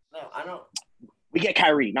crazy here. No, I don't. We get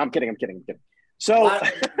Kyrie. No, I'm kidding. So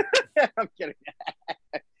I'm kidding.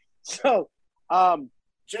 So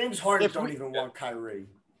James Harden If don't we- even want Kyrie.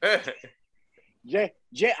 Jay,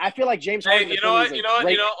 I feel like James Harden. Hey, you know what? On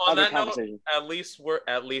other that note, conversation. at least we're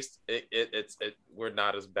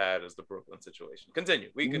not as bad as the Brooklyn situation. Continue.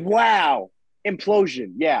 We can. Wow,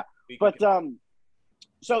 implosion. Yeah, we can but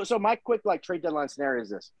so my quick like trade deadline scenario is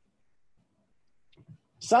this: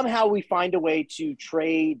 somehow we find a way to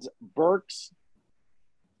trade Burks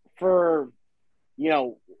for,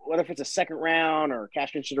 what if it's a second round or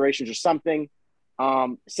cash considerations or something.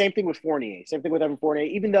 Same thing with Fournier. Same thing with Evan Fournier.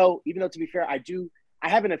 Even though to be fair, I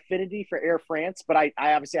have an affinity for Air France, but I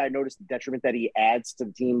obviously I noticed the detriment that he adds to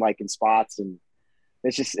the team, like in spots, and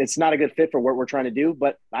it's not a good fit for what we're trying to do.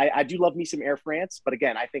 But I do love me some Air France. But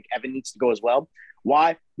again, I think Evan needs to go as well.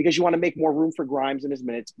 Why? Because you want to make more room for Grimes in his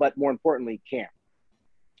minutes, but more importantly, Cam.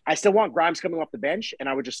 I still want Grimes coming off the bench, and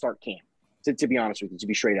I would just start Cam, to be honest with you, to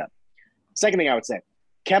be straight up. Second thing I would say,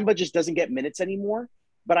 Kemba just doesn't get minutes anymore.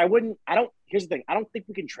 But here's the thing. I don't think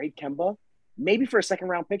we can trade Kemba. Maybe for a second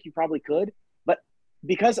round pick, you probably could. But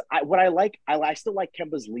because I still like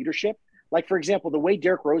Kemba's leadership. Like, for example, the way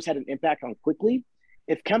Derrick Rose had an impact on Quickly,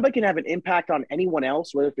 if Kemba can have an impact on anyone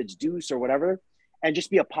else, whether if it's Deuce or whatever, and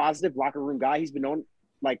just be a positive locker room guy, he's been known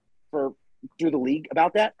through the league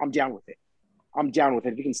about that. I'm down with it.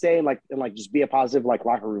 If he can stay and just be a positive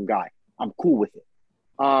locker room guy, I'm cool with it.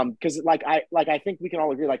 Because I think we can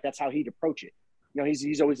all agree that's how he'd approach it.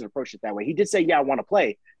 He's always approached it that way. He did say, "Yeah, I want to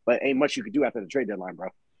play," but ain't much you could do after the trade deadline, bro.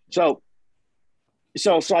 So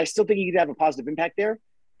I still think he could have a positive impact there,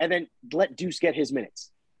 and then let Deuce get his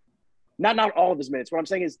minutes. Not all of his minutes. What I'm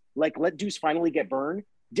saying is let Deuce finally get burned.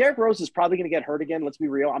 Derrick Rose is probably going to get hurt again. Let's be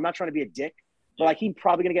real. I'm not trying to be a dick, but he's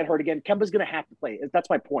probably going to get hurt again. Kemba's going to have to play. That's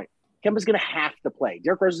my point. Kemba's going to have to play.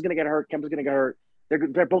 Derrick Rose is going to get hurt. Kemba's going to get hurt.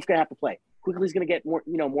 They're both going to have to play. Quickly's going to get more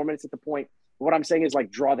minutes at the point. What I'm saying is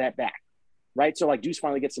draw that back. Right? So Deuce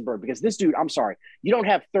finally gets some burn because this dude, I'm sorry, you don't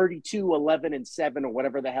have 32, 11, and 7 or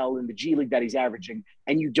whatever the hell in the G League that he's averaging,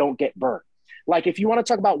 and you don't get burned. If you want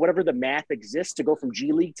to talk about whatever the math exists to go from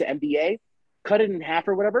G League to NBA, cut it in half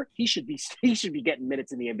or whatever, he should be getting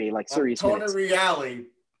minutes in the NBA, serious minutes. Tony Reali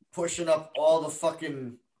pushing up all the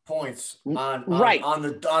fucking points on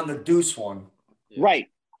the Deuce one. Yeah. Right.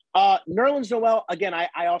 Nerlens Noel, again,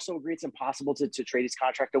 I also agree it's impossible to trade his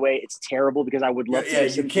contract away. It's terrible because I would love to.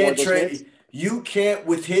 You can't trade. You can't,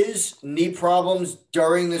 with his knee problems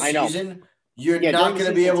during the season, you're not going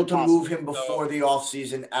to be able to move him before the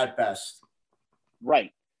offseason at best.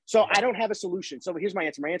 Right. So I don't have a solution. So here's my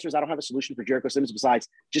answer. My answer is I don't have a solution for Jericho Simmons besides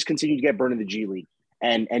just continue to get burned in the G League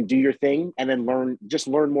and do your thing and then learn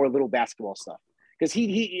more little basketball stuff. Because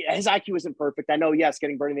his IQ isn't perfect. I know, yes,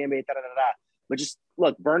 getting burned in the NBA, but just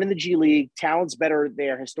look, burn in the G League. Talent's better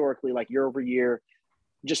there historically, year over year.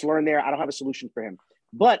 Just learn there. I don't have a solution for him.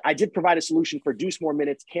 But I did provide a solution for Deuce more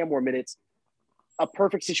minutes, Cam more minutes, a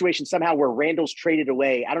perfect situation somehow where Randall's traded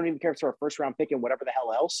away. I don't even care if it's our first round pick and whatever the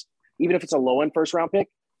hell else, even if it's a low end first round pick.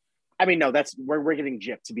 I mean, no, we're getting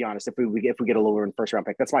gypped, to be honest. If we get a lower end first round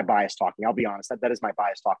pick, that's my bias talking. I'll be honest. That is my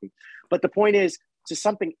bias talking. But the point is to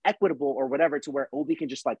something equitable or whatever to where Obi can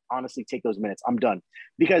just honestly take those minutes. I'm done.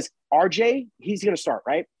 Because RJ, he's going to start,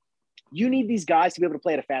 right? You need these guys to be able to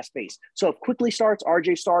play at a fast pace. So if Quickly starts,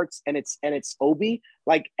 RJ starts, and it's Obi,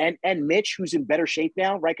 and Mitch, who's in better shape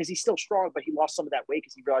now, right? Because he's still strong, but he lost some of that weight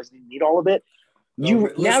because he realized he didn't need all of it. You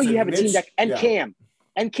have a team that Cam.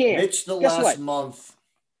 Mitch the last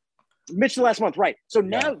month, right? So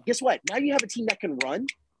now, guess what? Now you have a team that can run,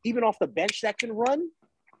 even off the bench that can run,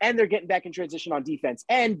 and they're getting back in transition on defense,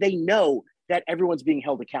 and they know that everyone's being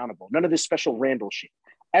held accountable. None of this special Randall shit.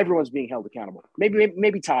 Everyone's being held accountable.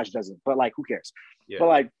 Maybe Taj doesn't, but who cares? Yeah.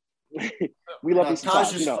 But we love these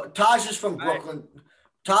Taj. Taj is from Brooklyn.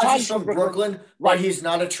 Taj is from Brooklyn, right? He's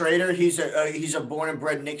not a trader. He's a born and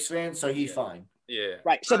bred Knicks fan, so he's fine. Yeah.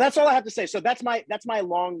 Right. So that's all I have to say. So that's my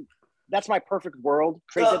perfect world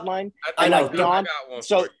trade deadline. I know. Beyond.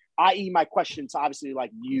 So i.e. my questions, obviously,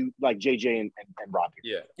 you, JJ and Rob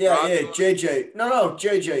here. Yeah, JJ. No,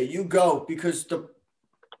 JJ, you go because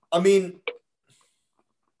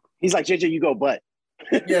he's like, JJ, you go, but.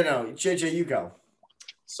 Yeah, no, JJ, you go.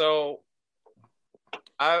 So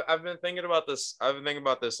I've been thinking about this. I've been thinking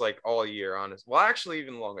about this all year, honest. Well, actually,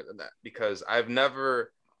 even longer than that, because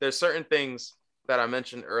there's certain things that I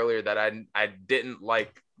mentioned earlier that I didn't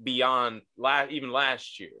like beyond even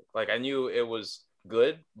last year. I knew it was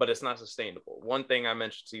good, but it's not sustainable. One thing I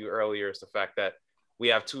mentioned to you earlier is the fact that we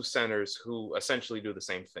have two centers who essentially do the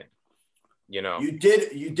same thing. You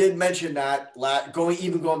did mention that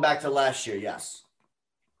going back to last year. Yes.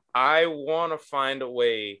 I want to find a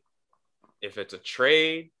way, if it's a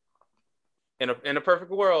trade, in a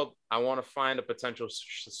perfect world, I want to find a potential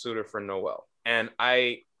suitor for Noel. And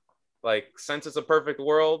since it's a perfect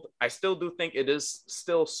world, I still do think it is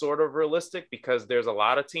still sort of realistic because there's a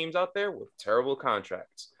lot of teams out there with terrible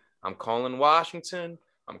contracts. I'm calling Washington.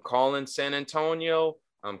 I'm calling San Antonio.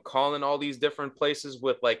 I'm calling all these different places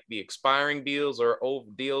with like the expiring deals or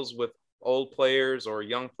old deals with old players or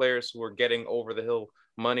young players who are getting over the hill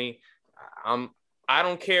money. I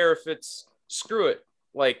don't care if it's screw it.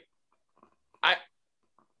 Like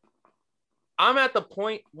I'm at the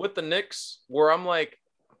point with the Knicks where I'm like,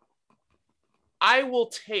 I will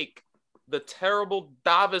take the terrible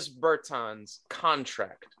Davis Bertans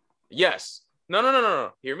contract. Yes.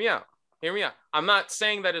 No. Hear me out. I'm not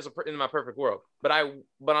saying that is in my perfect world, but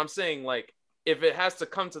I'm saying like if it has to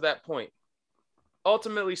come to that point,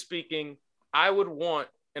 ultimately speaking, I would want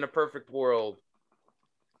in a perfect world,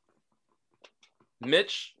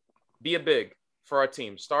 Mitch be a big for our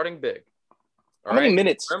team, starting big. How many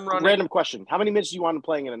minutes? Random question. How many minutes do you want him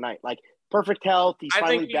playing in a night? Like perfect health. He's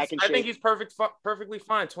finally back in shape. I think he's perfectly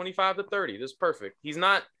fine. 25 to 30. This is perfect. He's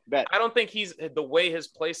not. I don't think he's the way his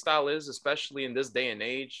play style is, especially in this day and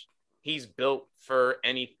age. He's built for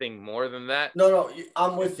anything more than that. No,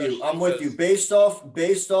 I'm with you. Based off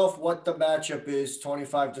what the matchup is,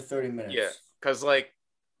 25 to 30 minutes. Yeah, because like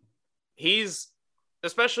he's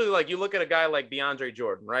especially like you look at a guy like DeAndre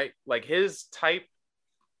Jordan, right? Like his type.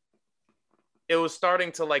 It was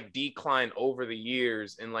starting to like decline over the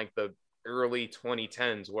years in like the early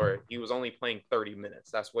 2010s where he was only playing 30 minutes.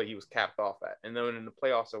 That's what he was capped off at. And then in the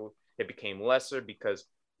playoffs, it became lesser because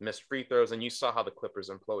missed free throws. And you saw how the Clippers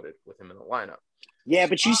imploded with him in the lineup. Yeah,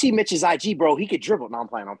 but you see Mitch's IG, bro. He could dribble. No, I'm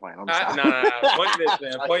playing. No. Point Mitch,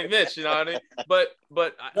 man. Point Mitch, you know what I mean? But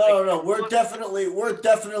no. We're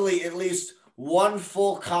definitely at least one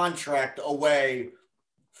full contract away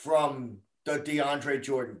from the DeAndre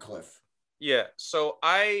Jordan cliff. Yeah, so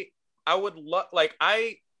I would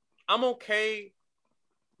I'm okay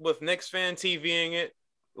with Knicks fan TVing it,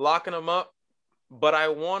 locking him up, but I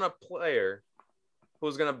want a player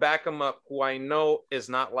who's gonna back him up, who I know is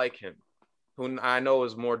not like him, who I know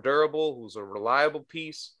is more durable, who's a reliable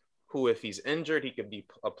piece, who if he's injured he could be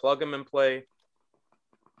a plug him and play.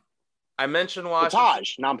 I mentioned Washington.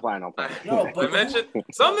 Taj. No, I'm playing. No, but I mentioned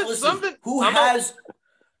something.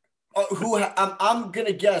 I'm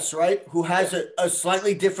gonna guess, right? Who has a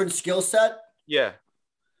slightly different skill set? Yeah.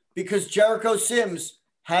 Because Jericho Sims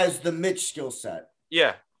has the Mitch skill set.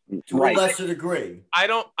 Yeah. To a lesser degree. I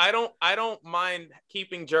don't mind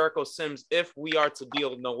keeping Jericho Sims if we are to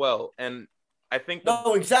deal Noel. And I think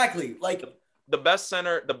exactly. Like the best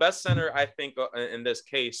center, I think in this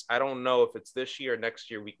case, I don't know if it's this year or next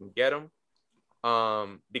year we can get him.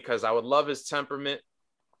 Because I would love his temperament.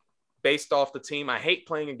 Based off the team, I hate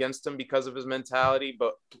playing against him because of his mentality,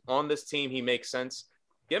 but on this team, he makes sense.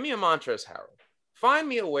 Give me a Montrezl Harrell. Find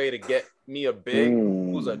me a way to get me a big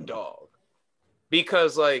who's a dog.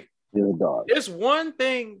 Because, like, it's one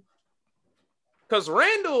thing. Because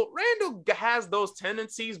Randall has those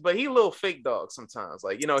tendencies, but he a little fake dog sometimes.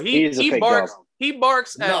 Like, you know, he barks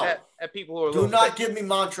at people who are do not give me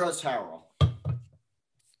Montrezl Harrell.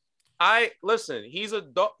 Listen, he's a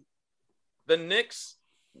dog. The Knicks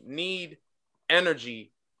need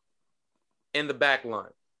energy in the back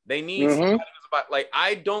line. They need somebody like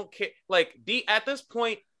I don't care. Like at this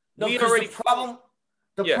point, we already the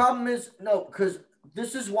problem is because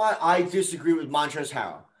this is why I disagree with Montrezl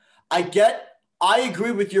Harrell. I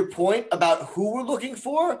agree with your point about who we're looking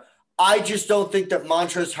for. I just don't think that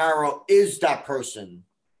Montrezl Harrell is that person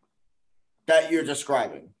that you're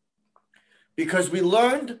describing. Because we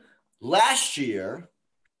learned last year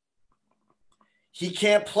he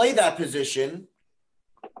can't play that position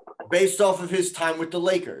based off of his time with the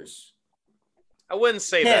Lakers. I wouldn't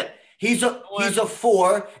say that. He's a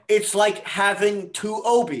 4. It's like having 2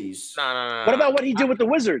 Obies. No. What about what he did with the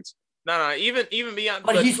Wizards? No. Even beyond.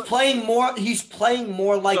 But he's playing more. He's playing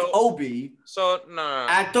more like Obi. So no.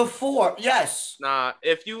 At the 4, yes. Nah.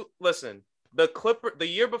 If you listen, the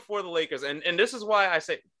year before the Lakers, and this is why I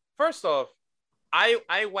say, first off,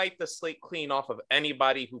 I wiped the slate clean off of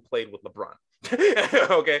anybody who played with LeBron.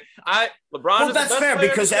 Okay, LeBron. Well, that's fair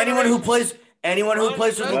because anyone who plays with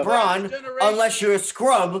LeBron, unless you're a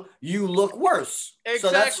scrub, you look worse. Exactly.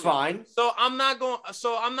 So that's fine. So I'm not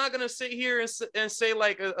gonna sit here and say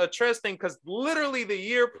like a Trez thing because literally the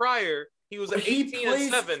year prior he was at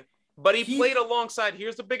 18-7, but he played alongside.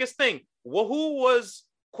 Here's the biggest thing. Well, who was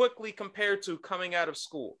quickly compared to coming out of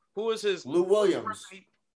school? Who was his Lou Williams?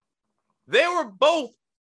 They were both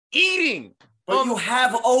eating. But you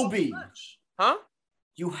have Obi. Huh?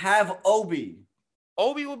 You have Obi.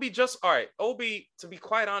 Obi will be just all right. Obi, to be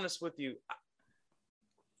quite honest with you,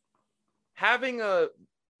 having a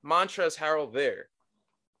Montrezl Harrell there,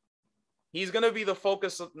 he's gonna be the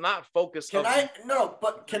focus of not focus. Can I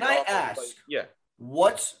ask? Like, yeah.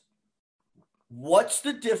 What's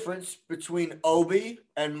the difference between Obi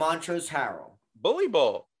and Montrezl Harrell? Bully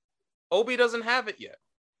ball. Obi doesn't have it yet.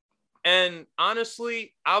 And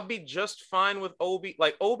honestly, I'll be just fine with Obi.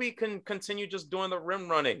 Like, Obi can continue just doing the rim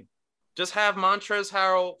running. Just have Montrezl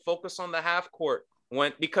Harrell focus on the half court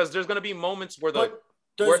because there's going to be moments where there's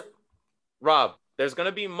going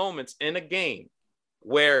to be moments in a game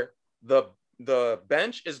where the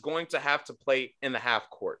bench is going to have to play in the half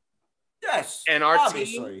court. Yes. And our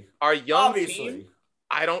team, our young team,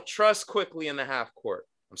 I don't trust quickly in the half court.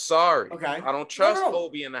 I'm sorry. Okay. I don't trust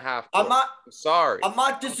Obi in the half court. I'm sorry. I'm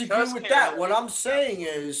not disagreeing with that. What I'm saying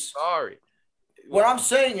is sorry. What I'm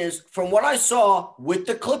saying is, from what I saw with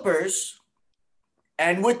the Clippers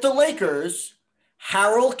and with the Lakers,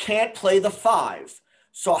 Harrell can't play the 5.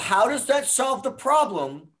 So how does that solve the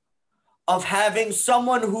problem of having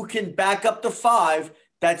someone who can back up the 5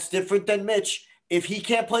 that's different than Mitch if he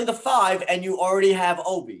can't play the 5 and you already have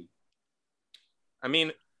Obi? I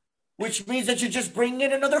mean, which means that you're just bringing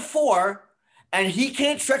in another 4, and he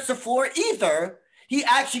can't stretch the floor either. He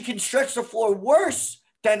actually can stretch the floor worse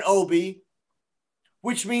than Obi,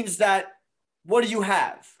 which means that what do you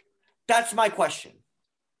have? That's my question.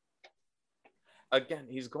 Again,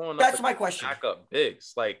 he's going up. That's my question. Back up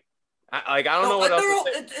bigs. Like, I don't know what else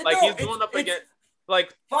to say. He's going up against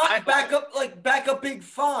back up big,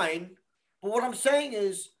 fine. But what I'm saying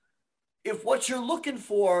is, if what you're looking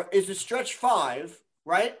for is a stretch 5,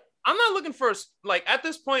 right? I'm not looking for at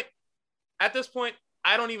this point,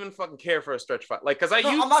 I don't even fucking care for a stretch 5. Like, because I'm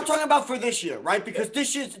not talking about for this year, right? Because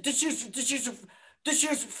this year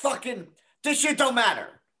don't matter.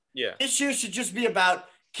 Yeah. This year should just be about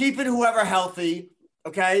keeping whoever healthy,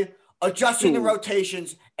 okay? Adjusting the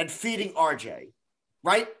rotations and feeding RJ,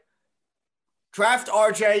 right? Draft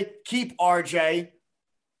RJ, keep RJ.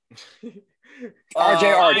 RJ. Love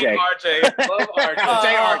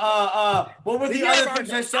RJ. What were the other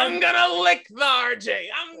things I said? I'm gonna lick the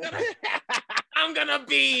RJ. I'm gonna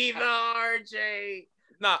be the RJ.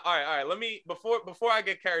 Nah, all right. Let me before I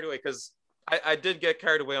get carried away, because I did get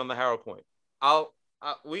carried away on the Harrow point.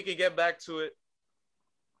 We could get back to it,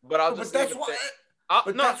 but I'll just.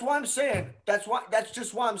 But that's why I'm saying. That's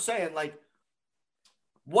just why I'm saying. Like,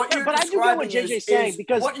 what you're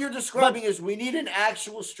describing is we need an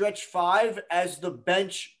actual stretch 5 as the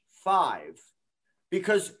bench 5,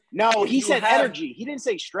 because he said energy. He didn't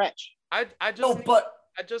say stretch. I just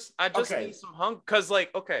need some hunger, because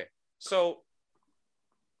so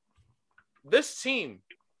this team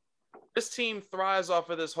thrives off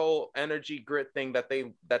of this whole energy grit thing that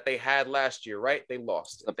they had last year, right? They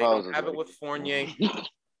lost. They don't have it with Fournier.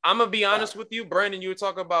 I'm gonna be honest with you, Brandon. You were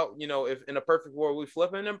talking about, if in a perfect world we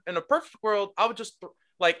flip in a perfect world, I would just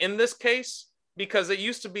in this case, because it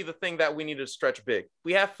used to be the thing that we needed to stretch big.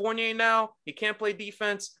 We have Fournier now. He can't play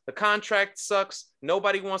defense. The contract sucks.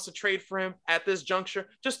 Nobody wants to trade for him at this juncture.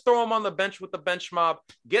 Just throw him on the bench with the bench mob.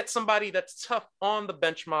 Get somebody that's tough on the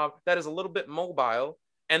bench mob that is a little bit mobile.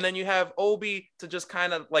 And then you have Obi to just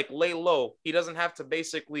kind of lay low. He doesn't have to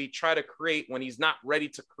basically try to create when he's not ready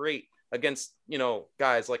to create against,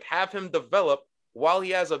 guys. Have him develop while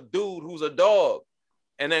he has a dude who's a dog,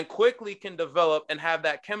 and then quickly can develop and have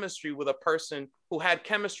that chemistry with a person who had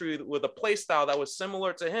chemistry with a play style that was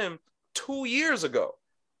similar to him 2 years ago.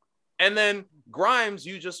 And then Grimes,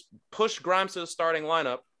 you just push Grimes to the starting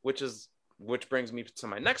lineup, which brings me to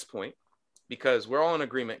my next point, because we're all in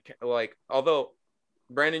agreement. Although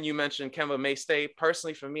Brandon, you mentioned Kemba may stay.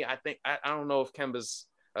 Personally, for me, I think I don't know if Kemba's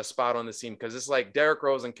a spot on the team, because it's Derrick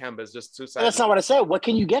Rose and Kemba is just two sides. That's not what I said. What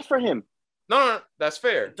can you get for him? No, that's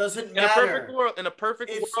fair. It doesn't matter. In a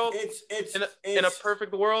perfect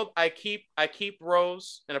world, I keep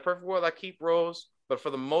Rose. In a perfect world, I keep Rose. But for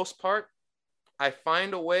the most part, I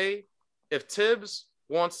find a way. If Tibbs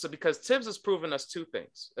wants to, because Tibbs has proven us two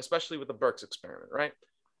things, especially with the Burks experiment, right?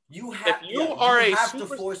 You have to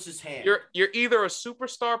force his hand. You're either a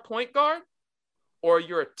superstar point guard, or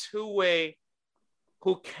you're a two-way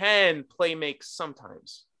who can play make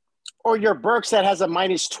sometimes. Or your Burks that has a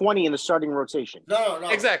 -20 in the starting rotation. No.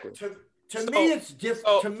 Exactly. To me, it's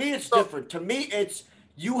different. To me, it's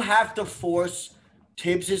you have to force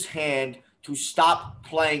Tibbs's hand to stop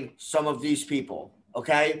playing some of these people,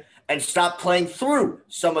 okay? And stop playing through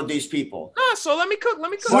some of these people. No, so let me cook.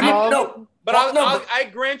 I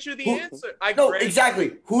grant you the answer.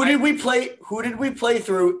 Exactly. Who did we play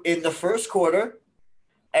through in the first quarter?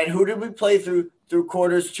 And who did we play through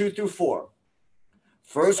quarters 2 through 4?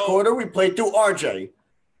 First quarter, we played through RJ.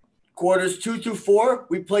 quarters 2 through 4,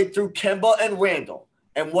 we played through Kemba and Randall.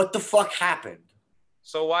 And what the fuck happened?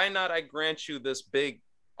 So why not I grant you this big,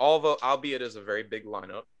 although albeit is a very big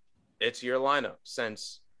lineup, it's your lineup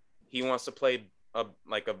since he wants to play a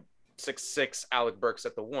 6'6" Alec Burks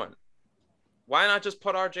at the 1. Why not just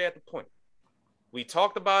put RJ at the point? We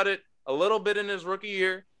talked about it a little bit in his rookie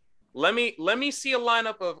year. Let me see a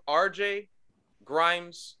lineup of RJ,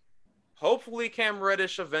 Grimes, hopefully Cam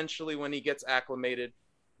Reddish eventually when he gets acclimated.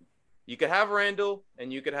 You could have Randall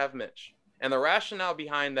and you could have Mitch. And the rationale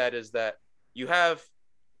behind that is that you have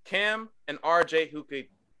Cam and RJ who could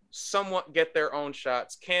somewhat get their own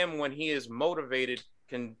shots. Cam, when he is motivated,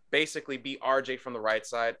 can basically be RJ from the right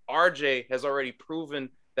side. RJ has already proven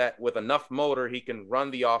that with enough motor, he can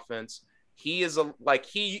run the offense. He is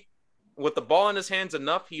with the ball in his hands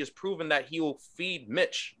enough, he has proven that he will feed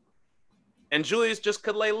Mitch. And Julius just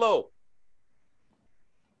could lay low.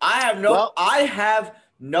 I have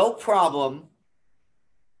no problem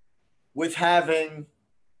with having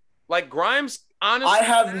like Grimes. Honestly, I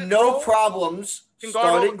have no problems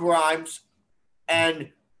starting Grimes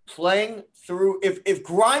and playing through. If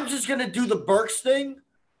Grimes is going to do the Burks thing,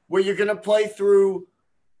 where you're going to play through,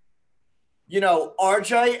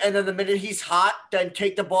 RJ, and then the minute he's hot, then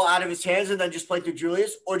take the ball out of his hands and then just play through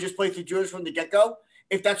Julius, or just play through Julius from the get-go.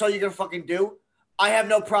 If that's all you're going to fucking do, I have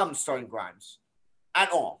no problem starting Grimes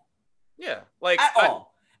at all. Yeah, at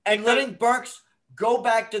all. And letting Burks go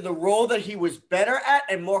back to the role that he was better at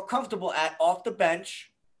and more comfortable at off the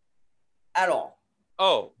bench at all.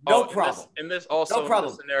 No problem. In this also no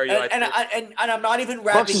problem. In this scenario, and I'm not even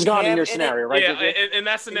wrapping Burks is gone in your scenario, right? Yeah, in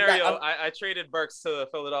that scenario, I traded Burks to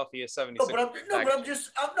Philadelphia 76ers. But I'm just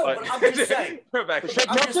saying.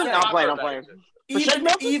 I'm playing.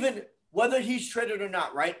 Even whether he's traded or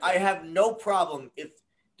not, right? I have no problem if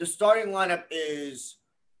the starting lineup is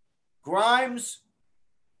Grimes,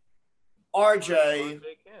 RJ,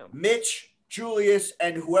 Mitch, Julius,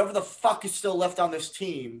 and whoever the fuck is still left on this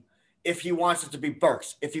team. If he wants it to be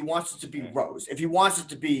Burks, if he wants it to be Rose, if he wants it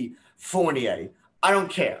to be Fournier, I don't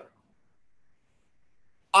care.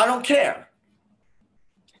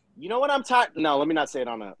 You know what I'm tired? No, let me not say it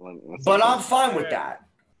on that. But I'm fine with that.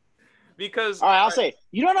 Because all right, I'll say.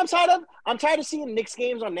 You know what I'm tired of? I'm tired of seeing Knicks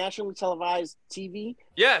games on nationally televised TV.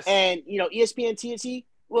 Yes. And ESPN, TNT.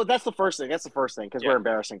 Well, that's the first thing. Because we're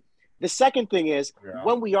embarrassing. The second thing is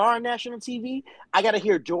when we are on national TV, I got to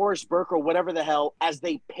hear Doris Burke or whatever the hell as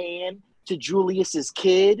they pan to Julius's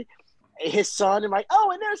kid, his son, and and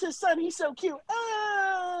there's his son. He's so cute.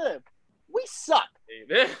 We suck.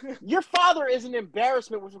 Your father is an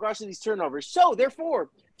embarrassment with regards to these turnovers. So, therefore,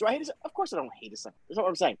 do I hate his son? Of course I don't hate his son. That's not what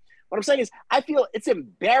I'm saying. What I'm saying is I feel it's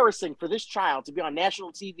embarrassing for this child to be on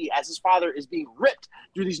national TV as his father is being ripped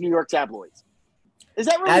through these New York tabloids. Is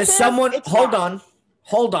that really fair? Someone –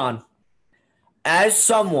 hold on. As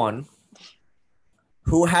someone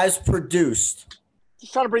who has produced –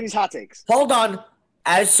 just trying to bring these hot takes. Hold on.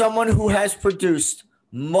 As someone who has produced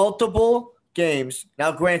multiple games –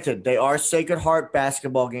 now, granted, they are Sacred Heart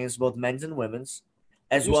basketball games, both men's and women's,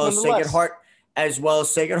 as well as Sacred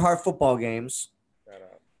Heart football games.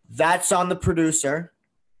 That's on the producer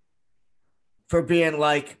for being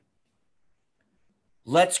like,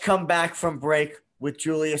 let's come back from break with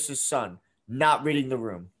Julius's son, not reading the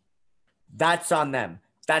room. That's on them.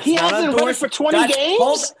 That's he not hasn't on read for 20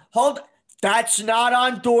 games? Hold. That's not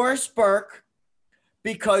on Doris Burke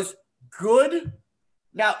because good.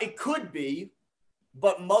 Now, it could be,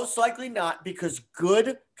 but most likely not because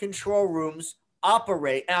good control rooms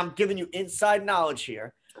operate. And I'm giving you inside knowledge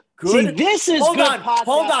here. Good. See, this is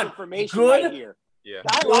podcast information right here. Yeah.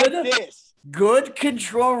 I like this. Good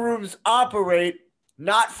control rooms operate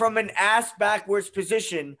not from an ass backwards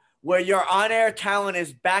position where your on-air talent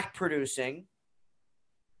is back producing.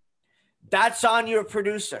 That's on your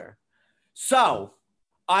producer. So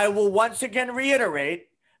I will once again reiterate,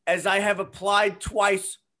 as I have applied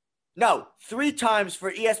 3 times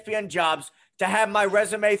for ESPN jobs to have my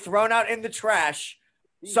resume thrown out in the trash.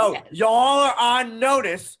 So y'all are on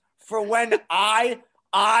notice for when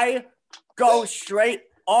I go straight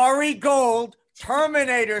Ari Gold,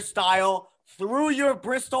 Terminator style, through your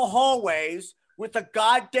Bristol hallways with a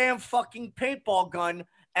goddamn fucking paintball gun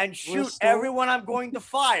and shoot everyone I'm going to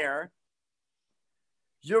fire.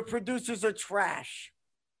 Your producers are trash.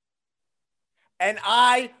 And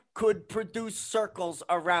I could produce circles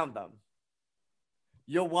around them.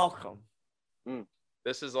 You're welcome.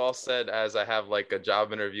 This is all said as I have like a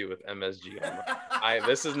job interview with MSG.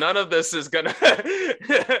 None of this is gonna.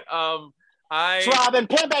 Robin,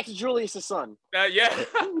 pan back to Julius' son. Yeah.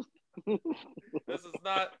 This is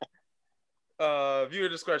not. Viewer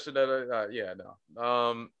discretion. Yeah, no.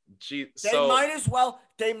 They might as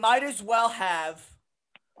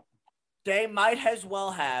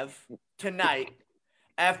well have tonight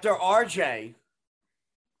after RJ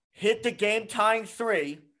hit the game tying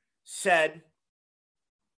 3, said,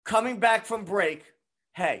 coming back from break,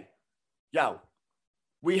 hey, yo,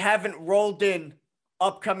 we haven't rolled in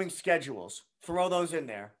upcoming schedules. Throw those in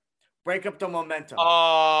there. Break up the momentum.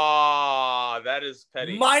 Oh, that is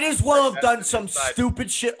petty. Might as well have done some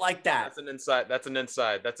stupid shit like that. That's an inside.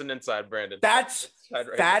 That's an inside, Brandon. That's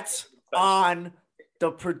on the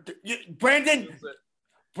Brandon.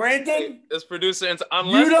 This producer,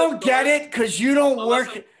 you don't get it because you don't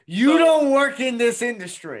work. You don't work in this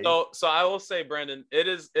industry. So I will say, Brandon, it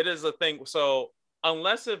is a thing. So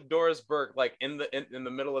unless if Doris Burke, like in the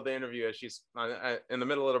middle of the interview, as she's in the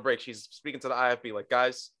middle of the break, she's speaking to the IFB, like,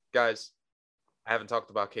 guys, I haven't talked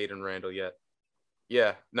about Caden Randall yet.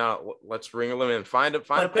 Yeah, no, let's bring him in. Find a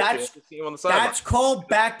picture. See him on the side. That's called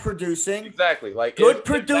back producing. Exactly. Like good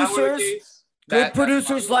producers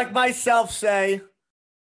like myself say,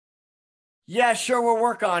 yeah, sure, we'll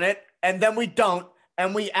work on it, and then we don't,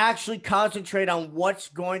 and we actually concentrate on what's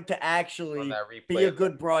going to actually be a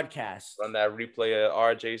good broadcast. Run that replay of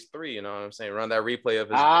RJ's 3. You know what I'm saying? Run that replay of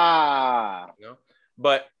his. You know?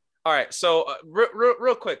 But all right, so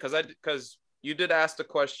real quick, because you did ask the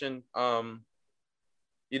question. Brandon.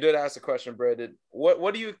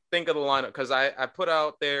 What do you think of the lineup? Because I put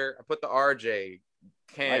the RJ,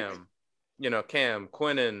 Cam, Cam,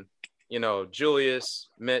 Quinnen, Julius,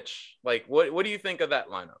 Mitch. Like, what do you think of that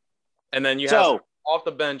lineup? And then you have off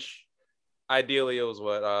the bench. Ideally, it was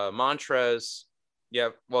what Montrez.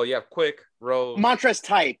 You have Quick, Rose. Montrez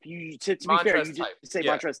type. To be fair, you did say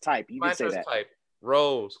Montrez type. You did say that. Type.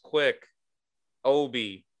 Rose, Quick,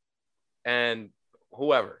 Obi, and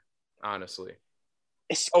whoever. Honestly.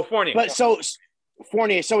 Fournier. But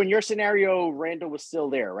Fournier. So in your scenario, Randall was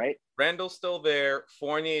still there, right? Randall's still there.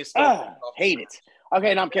 Fournier is still. Hate it.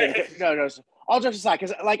 Okay, no, I'm kidding. No. All jokes aside,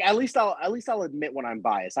 because like at least I'll admit when I'm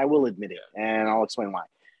biased. I will admit it, and I'll explain why.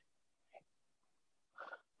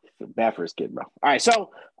 Bad for his kid, bro. All right,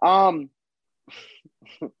 so I'm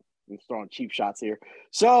throwing cheap shots here.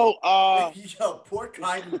 So poor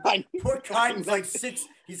Kyden's like 6.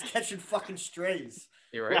 He's catching fucking strays.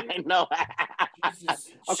 You're right. I know.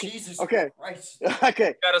 Jesus okay. Christ. Okay.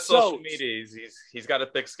 He's got a social media. He's got a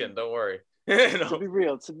thick skin. Don't worry. To be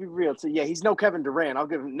real. So yeah, he's no Kevin Durant. I'll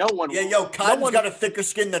give him no one. Yeah, Kyden's got a thicker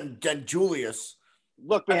skin than Julius.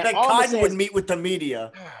 Look, man, I bet Kyden would meet with the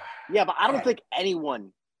media. Yeah, but I don't think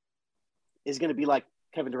anyone is going to be like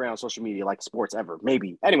Kevin Durant on social media, like sports ever.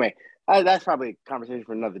 Maybe. Anyway, that's probably a conversation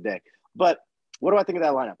for another day. But what do I think of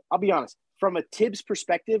that lineup? I'll be honest. From a Tibbs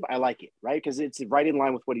perspective, I like it, right? Because it's right in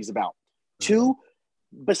line with what he's about. 2,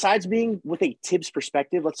 besides being with a Tibbs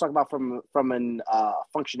perspective, let's talk about from an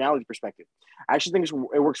functionality perspective. I actually think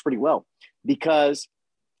it works pretty well because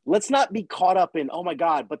let's not be caught up in, oh my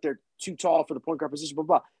God, but they're too tall for the point guard position, blah,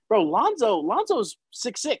 blah. Bro, Lonzo's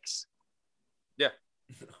 6'6". Yeah.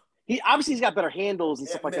 He's got better handles and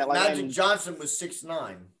stuff like that. Magic Johnson was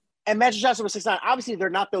 6'9". And Magic Johnson was 6'9". Obviously,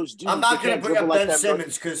 they're not those dudes. I'm not going to bring up Ben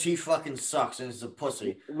Simmons because he fucking sucks and is a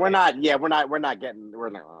pussy. We're not.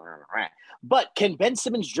 But can Ben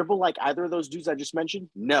Simmons dribble like either of those dudes I just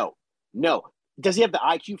mentioned? No. Does he have the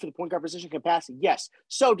IQ for the point guard position? Can pass? Yes.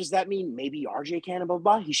 So does that mean maybe RJ can and blah,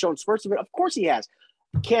 blah, blah? He's shown spurts of it. Of course he has.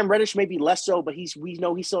 Cam Reddish maybe less so, but we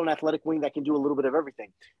know he's still an athletic wing that can do a little bit of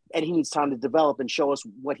everything. And he needs time to develop and show us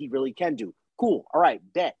what he really can do. Cool. All right.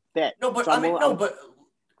 Bet. No, but so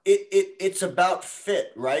it's about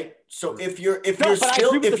fit, right? So if you're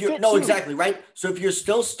exactly right. So if you're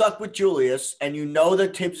still stuck with Julius and you know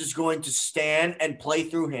that Tibbs is going to stand and play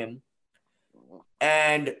through him,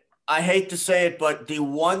 and I hate to say it, but the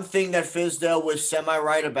one thing that Fizdale was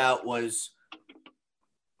semi-right about was,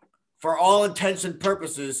 for all intents and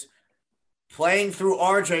purposes, playing through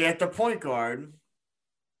RJ at the point guard.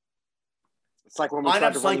 It's like when we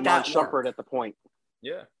tried to run Iman Shumpert at the point.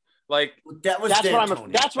 Yeah. Like that's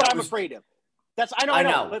what I'm afraid of. I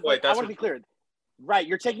know. But wait, I want to be clear. Right,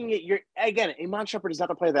 you're taking it. Again, Iman Shumpert is not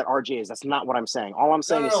the player that RJ is. That's not what I'm saying. All I'm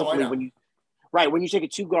saying is simply when you take a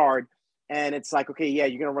 2-guard and it's like, okay, yeah,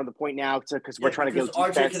 you're gonna run the point now because we're trying to go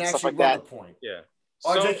defense RJ can and stuff actually like run that. The point. Yeah,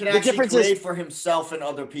 RJ can actually create for himself and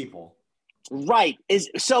other people. Right.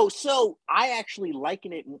 So I actually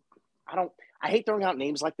liken it. I hate throwing out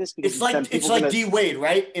names like this because it's like D Wade,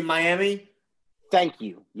 right, in Miami. Thank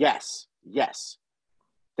you. Yes.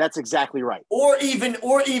 That's exactly right. Or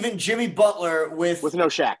even Jimmy Butler with no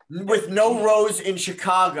Shaq. With no Rose in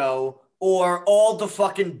Chicago or all the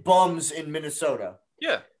fucking bums in Minnesota.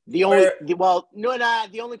 Yeah. The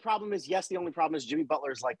only problem is Jimmy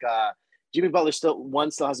Butler's Jimmy Butler still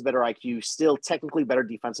has a better IQ, still technically better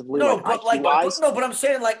defensively. No, but I'm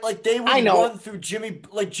saying like they would run through Jimmy.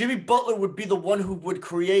 Like Jimmy Butler would be the one who would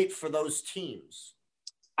create for those teams.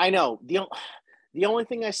 I know. The only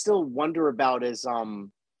thing I still wonder about is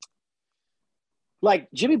like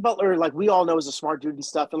Jimmy Butler, like we all know is a smart dude and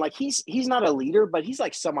stuff, and like he's not a leader, but he's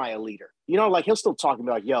like semi a leader. You know, like he'll still talk and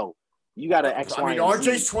be like, "Yo, you got to X, Y, and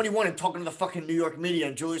RJ's 21 and talking to the fucking New York media,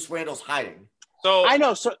 and Julius Randle's hiding. So I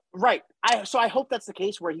know. So right. I hope that's the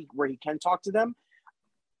case where he can talk to them.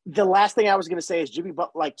 The last thing I was gonna say is Jimmy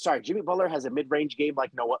Butler has a mid range game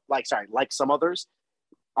like some others.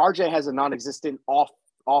 RJ has a non-existent off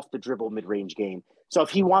the dribble mid range game. So if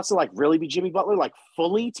he wants to like really be Jimmy Butler like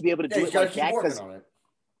fully to be able to do it like that, because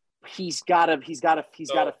he's got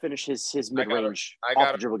to finish his mid range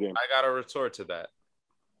off the dribble game. I got to retort to that.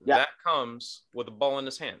 Yeah. That comes with the ball in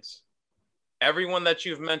his hands. Everyone that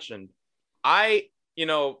you've mentioned,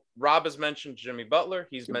 Rob has mentioned Jimmy Butler.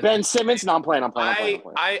 He's mentioned Ben Simmons. No, I'm playing.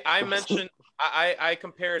 I mentioned. I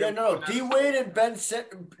compared him. No. D Wade and Ben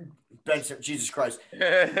Simmons. Jesus Christ.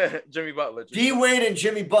 Jimmy Butler. D Wade and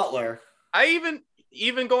Jimmy Butler. I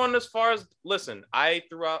even going as far as I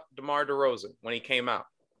threw out DeMar DeRozan when he came out,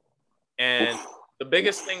 and the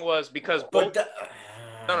biggest thing was because both.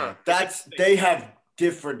 They have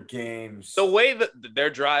different games. The way that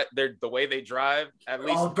the way they drive, at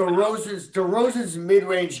least. DeRozan's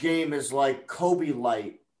mid-range game is like Kobe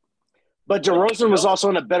light. But DeRozan was also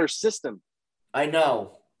in a better system. I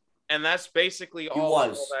know. And that's basically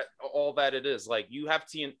all that it is. Like you have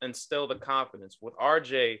to instill the confidence. With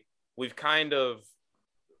RJ, we've kind of,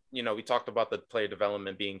 we talked about the player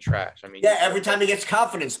development being trash. I mean, every time he gets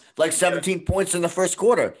confidence, like 17 points in the first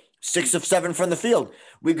quarter, 6 of 7 from the field,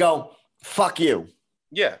 we go, fuck you.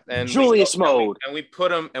 Yeah, and Julius mode, and we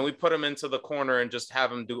put him into the corner and just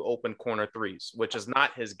have him do open corner threes, which is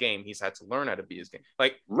not his game. He's had to learn how to be his game,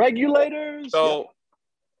 like regulators. So,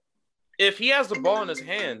 if he has the ball in his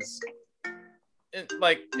hands, if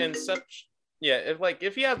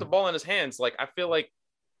he has the ball in his hands, like I feel like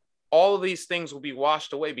all of these things will be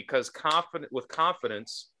washed away because with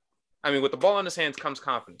the ball in his hands comes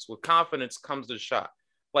confidence. With confidence comes the shot.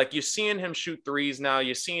 Like you're seeing him shoot threes now.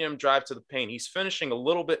 You're seeing him drive to the paint. He's finishing a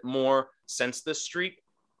little bit more since this streak.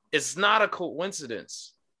 It's not a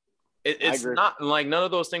coincidence. It's not like none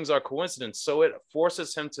of those things are coincidence. So it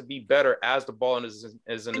forces him to be better as the ball is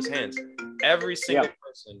in his hands. Every single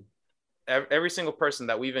person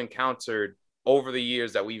that we've encountered over the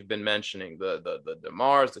years that we've been mentioning, the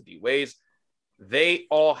DeMars, the D-Ways, they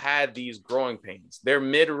all had these growing pains. Their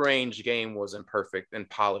mid-range game was imperfect and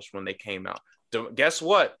polished when they came out. Guess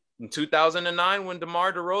what? In 2009, when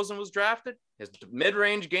DeMar DeRozan was drafted, his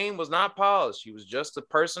mid-range game was not polished. He was just a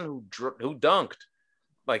person who dunked.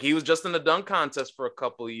 Like he was just in the dunk contest for a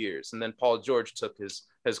couple of years. And then Paul George took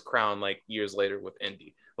his crown like years later with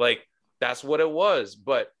Indy. Like that's what it was.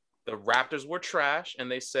 But the Raptors were trash. And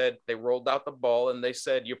they rolled out the ball and they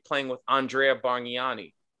said, you're playing with Andrea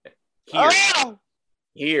Bargnani.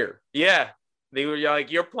 Here. Yeah. They were like,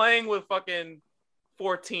 you're playing with fucking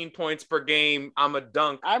 14 points per game. I'm a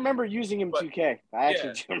dunk. I remember using him 2K. I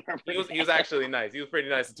actually do remember. He was actually nice. He was pretty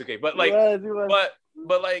nice in 2K. But like, he was.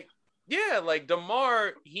 but like, yeah, like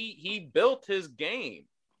DeMar, he built his game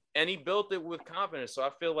and he built it with confidence. So I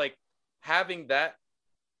feel like having that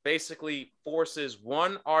basically forces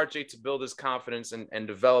RJ to build his confidence and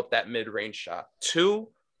develop that mid-range shot. 2,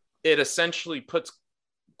 it essentially puts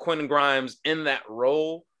Quentin Grimes in that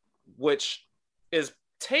role, which is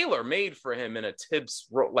tailor-made for him in a Tibbs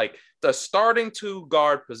role, like the starting 2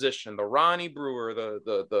 guard position, the Ronnie Brewer,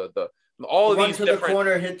 the all of these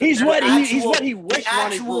different. He's what he wished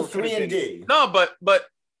Ronnie Brewer 3-and-D. No, but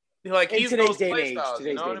like he's those play age, styles,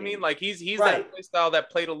 you know what I mean? Like he's right. That play style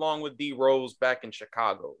that played along with D Rose back in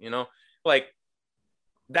Chicago, like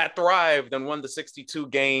that thrived and won the 62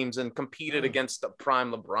 games and competed against the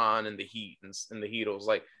prime LeBron and the Heat and the Heatles.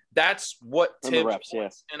 Like that's what Tibbs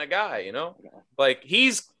wants in a guy, Like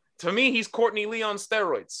to me, he's Courtney Lee on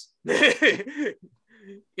steroids.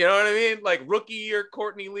 You know what I mean? Like rookie year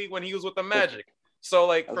Courtney Lee when he was with the Magic. So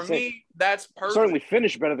like for me, that's perfect. Certainly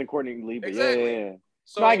finished better than Courtney Lee, but exactly. Yeah.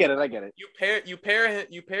 So no, I get it. You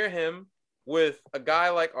pair him with a guy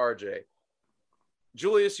like RJ.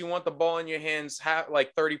 Julius, you want the ball in your hands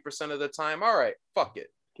like 30% of the time. All right, fuck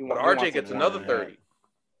it. But RJ gets another 30.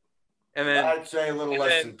 And then I'd say a little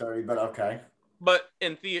less than 30, but okay. But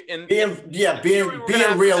being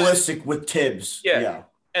realistic with Tibbs. Yeah.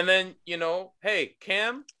 And then, hey,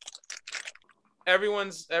 Cam,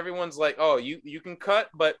 everyone's like, oh, you can cut,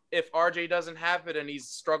 but if RJ doesn't have it and he's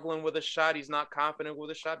struggling with a shot, he's not confident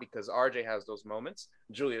with a shot, because RJ has those moments.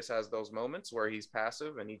 Julius has those moments where he's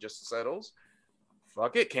passive and he just settles.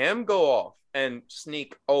 Fuck it, Cam, go off and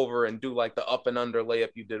sneak over and do like the up and under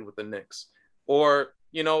layup you did with the Knicks. Or,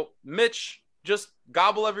 Mitch, just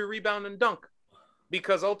gobble every rebound and dunk.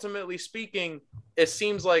 Because ultimately speaking, it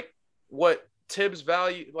seems like what Tibbs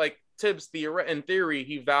value, like Tibbs, in theory,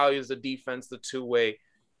 he values the defense, the two-way.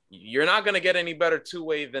 You're not going to get any better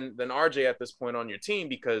two-way than RJ at this point on your team,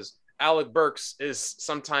 because Alec Burks is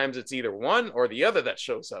sometimes it's either one or the other that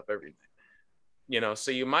shows up every day.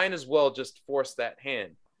 So you might as well just force that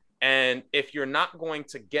hand. And if you're not going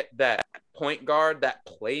to get that point guard, that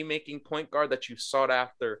playmaking point guard that you sought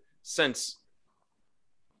after since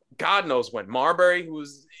God knows when, Marbury,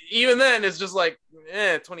 who's even then is just like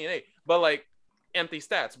 20-8, but like empty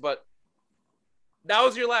stats. But that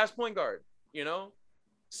was your last point guard,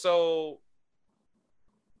 So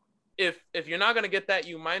if you're not going to get that,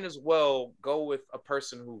 you might as well go with a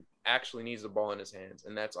person who actually needs the ball in his hands,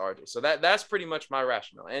 and that's RJ. So that's pretty much my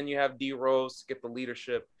rationale. And you have D Rose to get the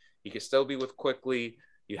leadership. He can still be with Quickly.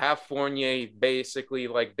 You have Fournier basically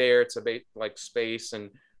like there to like space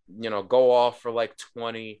and go off for like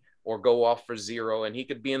 20 or go off for 0, and he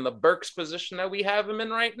could be in the Burks position that we have him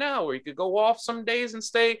in right now, where he could go off some days and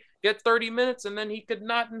get 30 minutes, and then he could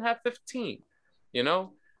not and have 15.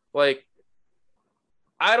 Like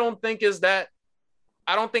I don't think it's that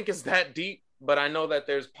deep. But I know that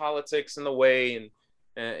there's politics in the way,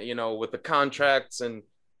 and with the contracts, and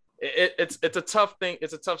it's a tough thing.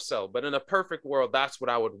 It's a tough sell. But in a perfect world, that's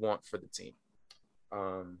what I would want for the team.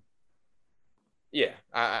 Yeah,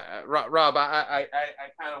 Rob, I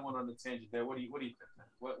kind of went on the tangent there. What do you think?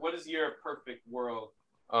 What is your perfect world?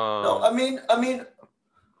 No, I mean,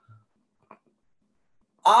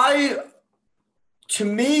 to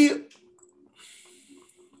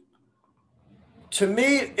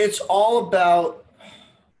me, it's all about.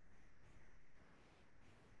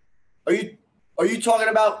 Are you talking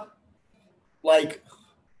about like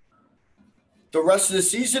the rest of the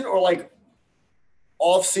season, or like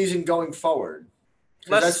off season going forward?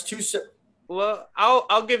 That's too. Well,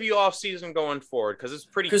 I'll give you off season going forward, because it's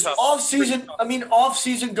pretty tough. Because off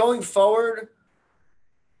season going forward.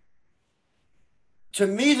 To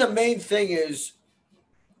me, the main thing is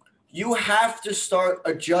you have to start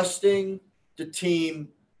adjusting the team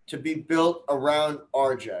to be built around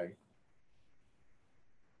RJ.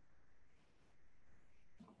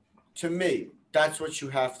 To me, that's what you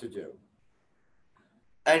have to do.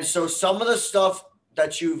 And so some of the stuff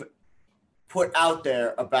that you've put out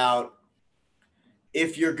there about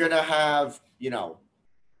if you're going to have,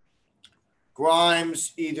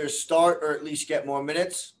 Grimes either start or at least get more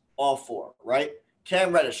minutes, all for, right?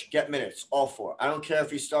 Cam Reddish, get minutes, all for. I don't care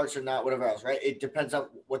if he starts or not, whatever else, right? It depends on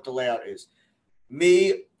what the layout is.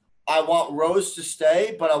 Me, I want Rose to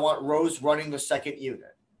stay, but I want Rose running the second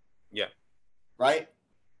unit. Yeah. Right?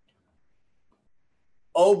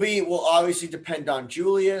 Obi will obviously depend on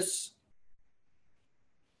Julius.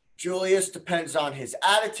 Julius depends on his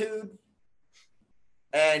attitude.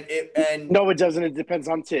 No, it doesn't. It depends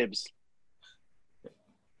on Tibbs.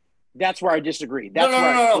 That's where I disagree. That's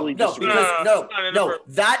No.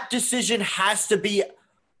 That decision has to be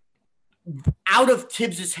out of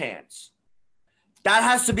Tibbs's hands. That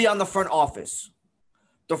has to be on the front office.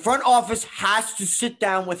 The front office has to sit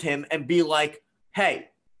down with him and be like, hey,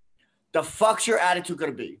 the fuck's your attitude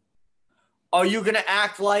going to be? Are you going to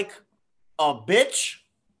act like a bitch?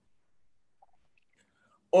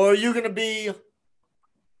 Or are you going to be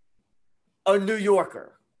a New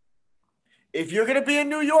Yorker? If you're going to be a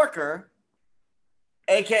New Yorker,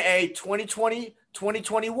 a.k.a. 2020,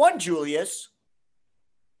 2021 Julius,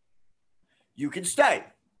 you can stay.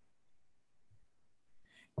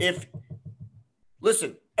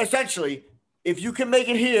 Essentially, if you can make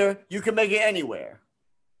it here, you can make it anywhere.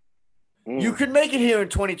 You could make it here in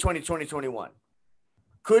 2020, 2021.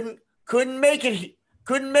 Couldn't make it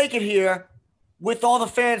here with all the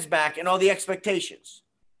fans back and all the expectations.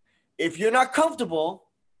 If you're not comfortable,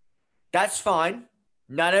 that's fine.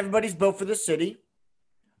 Not everybody's built for the city,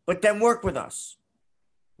 but then work with us.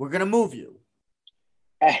 We're going to move you.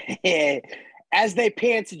 As they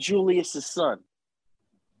pan to Julius's son.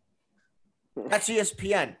 That's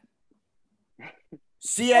ESPN.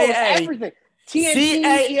 CAA. Everything. TNT,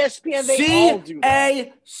 ESPN, they all do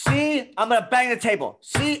that. I'm going to bang the table.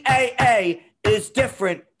 CAA is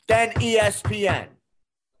different than ESPN.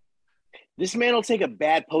 This man will take a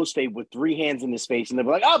bad post fade with 3 hands in his face, and they'll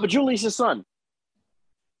be like, oh, but Julius' son.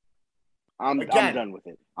 I'm done with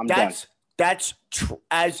it. I'm done. That's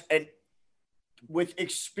as an with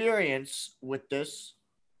experience with this,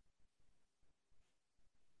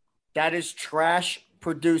 that is trash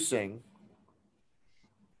producing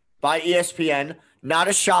by ESPN. Not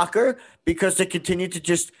a shocker, because they continue to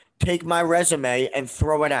just take my resume and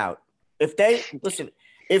throw it out. If they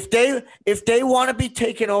want to be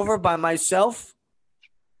taken over by myself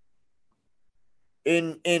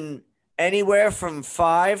in anywhere from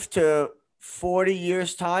 5 to 40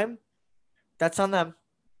 years time, that's on them.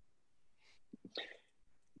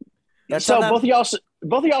 So both of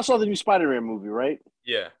y'all saw the new Spider-Man movie, right?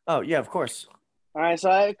 Yeah. Oh yeah, of course. All right, so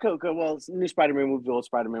well, it's a new Spider-Man movie, old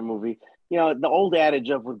Spider-Man movie. You know, the old adage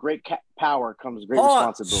of with great power comes great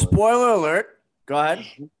responsibility. Spoiler alert. Go ahead.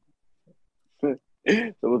 So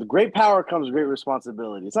with great power comes great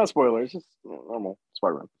responsibility. It's not spoiler. It's just normal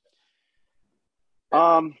Spider-Man.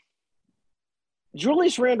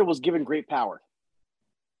 Julius Randle was given great power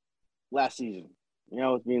last season. You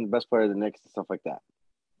know, with being the best player of the Knicks and stuff like that.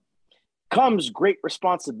 Comes great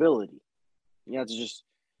responsibility. You know, to just,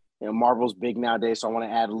 you know, Marvel's big nowadays, so I want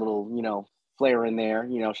to add a little, you know, flair in there.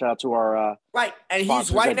 You know, shout out to our right, and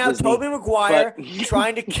he's right now Disney, Tobey Maguire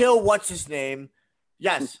trying to kill what's his name.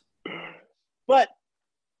 Yes, but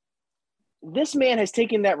this man has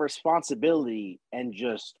taken that responsibility and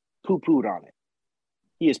just poo-pooed on it.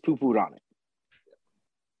 He has poo-pooed on it.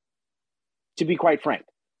 To be quite frank.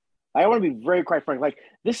 I want to be very quite frank. Like,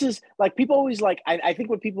 this is like, people always like, I think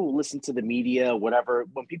when people listen to the media, whatever,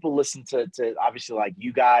 when people listen to obviously like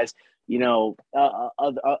you guys, you know,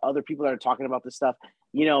 other people that are talking about this stuff,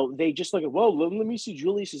 you know, they just look at, well, let me see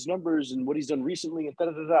Julius's numbers and what he's done recently and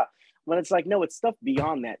da-da-da-da. When it's like, no, it's stuff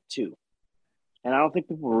beyond that too. And I don't think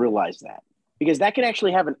people realize that, because that can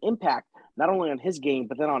actually have an impact, not only on his game,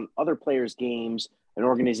 but then on other players' games, an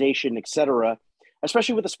organization, etc.,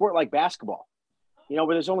 especially with a sport like basketball. You know,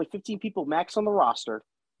 where there's only 15 people max on the roster.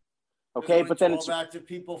 Okay, but then it's active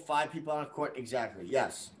people, 5 people on the court. Exactly.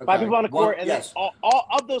 Yes. Okay. 5 people on the court, and yes, all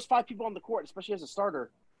of those 5 people on the court, especially as a starter.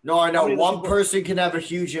 No, I know one person can have a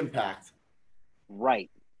huge impact. Right,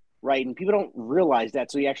 and people don't realize that,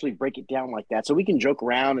 so you actually break it down like that. So we can joke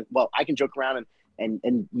around. Well, I can joke around and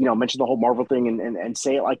you know, mention the whole Marvel thing and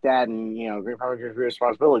say it like that, and you know, great power, great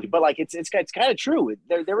responsibility. But like it's kind of true.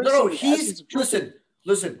 There is no. He's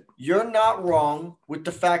listen. You're not wrong with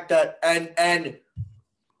the fact that and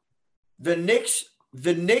the Knicks.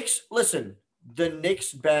 Listen, the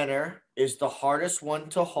Knicks banner is the hardest one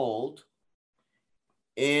to hold.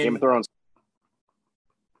 In Game of Thrones.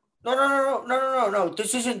 No.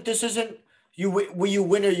 This isn't. You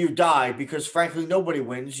win or you die, because frankly nobody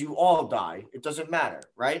wins. You all die. It doesn't matter,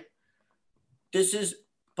 right?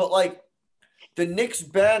 But like, the Knicks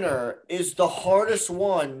banner is the hardest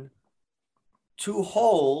one to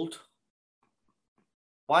hold.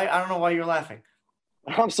 Why? I don't know why you're laughing.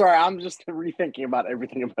 I'm sorry. I'm just rethinking about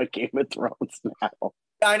everything about Game of Thrones now.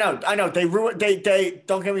 I know. They ruined. They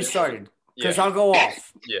don't get me started, because I'll go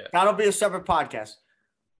off. Yeah. That'll be a separate podcast.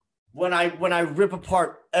 When I rip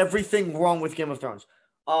apart everything wrong with Game of Thrones.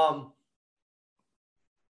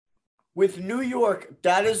 With New York,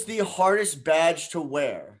 that is the hardest badge to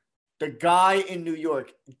wear. The guy in New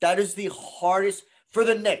York, that is the hardest for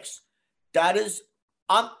the Knicks. That is,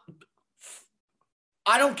 I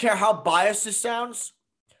don't care how biased this sounds.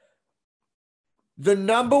 The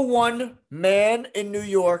number one man in New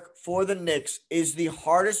York for the Knicks is the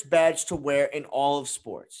hardest badge to wear in all of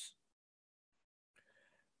sports.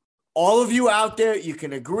 All of you out there, you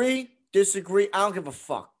can agree, disagree. I don't give a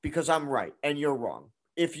fuck, because I'm right and you're wrong.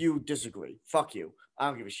 If you disagree, fuck you. I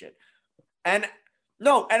don't give a shit. And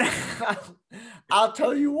I'll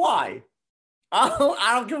tell you why.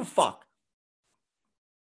 I don't give a fuck.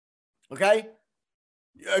 Okay?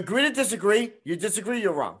 Agree to disagree. You disagree,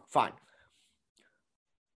 you're wrong. Fine.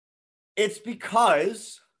 It's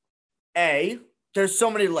because, there's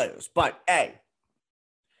so many layers, but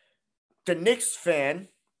the Knicks fan,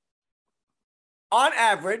 on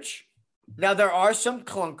average, now there are some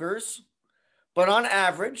clunkers, but on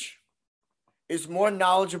average, is more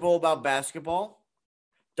knowledgeable about basketball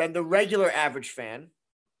than the regular average fan.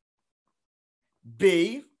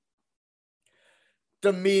 B,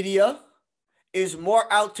 the media is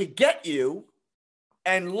more out to get you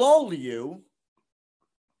and lull you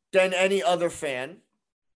than any other fan.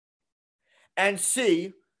 And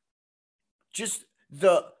C, just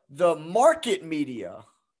the market media,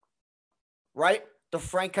 right? The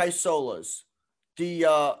Frank Isolas,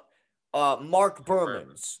 the Mark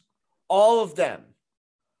Bermans, all of them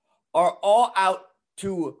are all out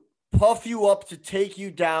to puff you up, to take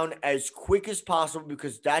you down as quick as possible,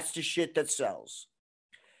 because that's the shit that sells.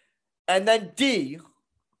 And then D,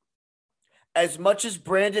 as much as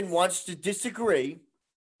Brandon wants to disagree,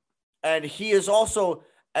 and he is also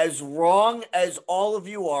as wrong as all of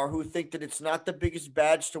you are who think that it's not the biggest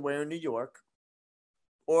badge to wear in New York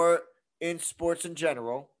or in sports in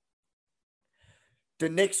general, the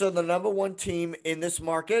Knicks are the number one team in this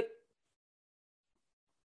market.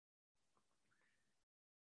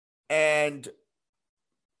 And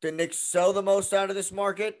the Knicks sell the most out of this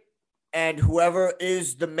market. And whoever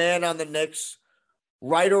is the man on the Knicks,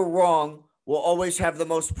 right or wrong, will always have the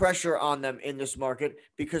most pressure on them in this market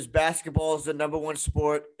because basketball is the number one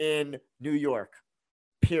sport in New York.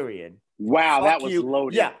 Period. Wow, Fuck that was you.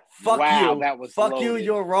 loaded. Yeah, fuck wow, you. That was fuck loaded. you,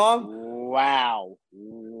 you're wrong. Wow.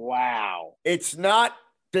 It's not.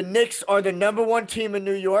 The Knicks are the number one team in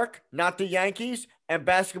New York, not the Yankees, and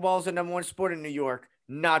basketball is the number one sport in New York,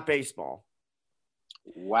 not baseball.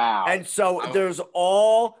 Wow. And so there's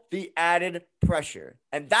all the added pressure.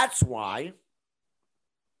 And that's why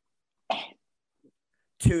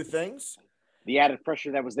two things. The added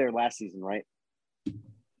pressure that was there last season, right?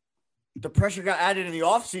 The pressure got added in the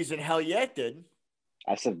offseason. Hell yeah, it did.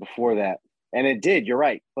 I said before that. And it did. You're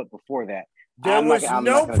right. But before that. There was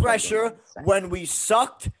no pressure when we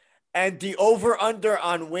sucked, and the over-under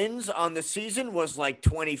on wins on the season was like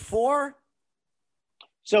 24.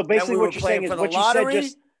 So basically what you're saying is what you said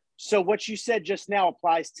just – so what you said just now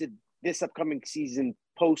applies to this upcoming season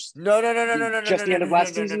post – No. Just the end of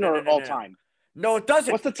last season or all time? No, it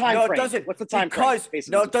doesn't. What's the time frame? No, it doesn't. What's the time frame?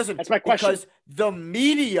 Basically? No, it doesn't. That's my question. Because the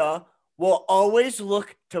media will always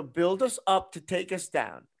look to build us up to take us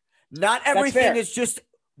down. Not everything is just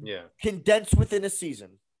condensed within a season.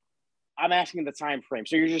 I'm asking the time frame.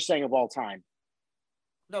 So you're just saying of all time?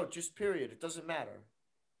 No, just period. It doesn't matter.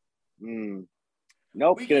 Nope.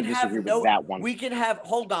 Going to disagree with that one. We can have –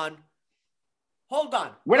 hold on.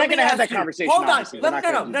 We're not going to have that conversation. Hold on. No. We're not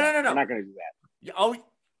going to do that. Oh,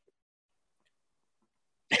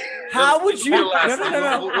 how would you?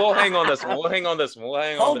 No. We'll hang on this one. Hold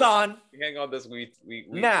on. Hang on this. We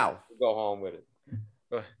now go home with it.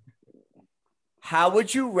 Go ahead. How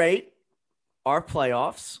would you rate our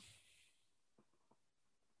playoffs?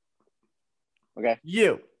 Okay.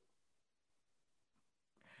 You.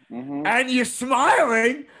 Mm-hmm. And you're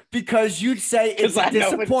smiling because you'd say it's a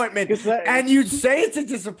disappointment. And you'd say it's a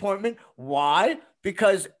disappointment. Why?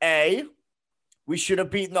 Because A, we should have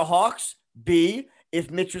beaten the Hawks. B, if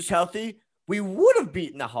Mitch was healthy, we would have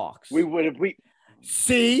beaten the Hawks. We would have.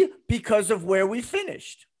 C, because of where we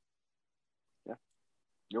finished. Yeah,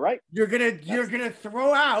 you're right. You're gonna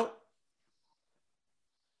throw out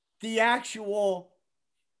the actual,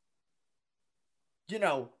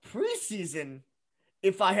 preseason.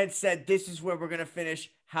 If I had said this is where we're gonna finish,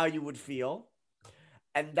 how you would feel,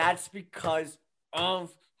 and that's because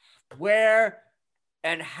of where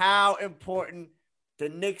and how important the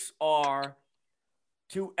Knicks are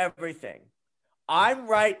to everything. I'm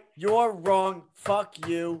right, you're wrong, fuck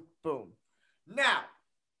you, boom. Now,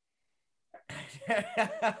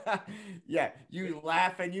 yeah, you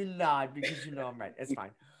laugh and you nod because you know I'm right. It's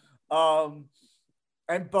fine.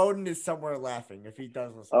 And Bowden is somewhere laughing if he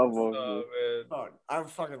does listen. Oh, man. Bowden. I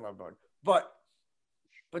fucking love Bowden. But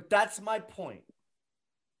that's my point.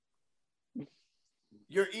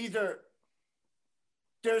 There's either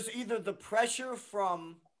the pressure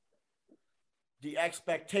from the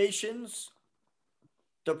expectations,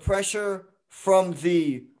 the pressure from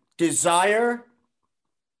the desire,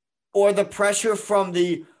 or the pressure from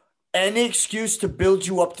any excuse to build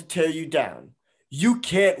you up to tear you down. You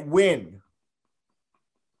can't win.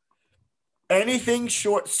 Anything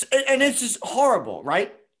short, and it's just horrible,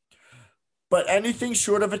 right? But anything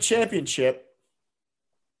short of a championship,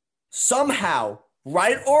 somehow,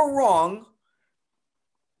 right or wrong,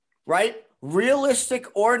 right? Realistic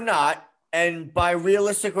or not, and by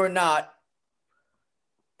realistic or not,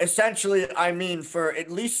 essentially, I mean for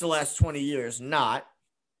at least the last 20 years, not.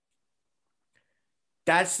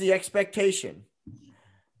 That's the expectation.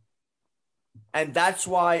 And that's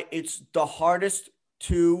why it's the hardest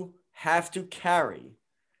to have to carry.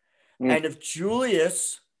 And if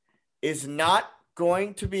Julius is not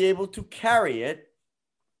going to be able to carry it,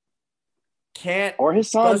 can't, or his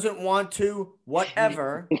son doesn't want to,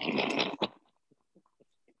 whatever,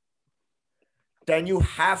 then you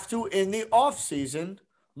have to, in the offseason,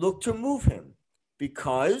 look to move him.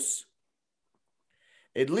 Because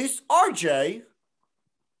at least RJ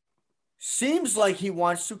seems like he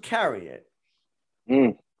wants to carry it.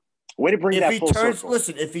 Way to bring that full circle.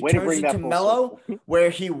 Listen, if he turns into Melo, where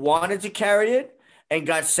he wanted to carry it and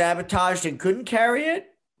got sabotaged and couldn't carry it,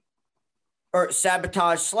 or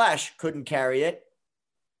sabotage / couldn't carry it,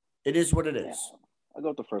 it is what it is. Yeah, I'll go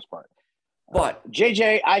with the first part. But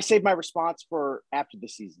JJ, I saved my response for after the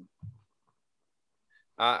season.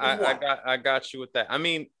 I got you with that. I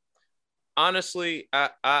mean, honestly,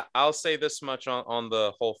 I'll say this much on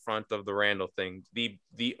the whole front of the Randall thing.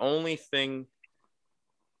 The only thing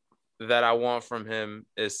that I want from him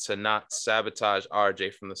is to not sabotage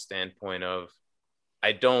RJ from the standpoint of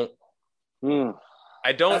I don't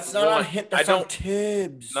that's not on him. That's on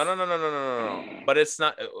Tibbs. No. But it's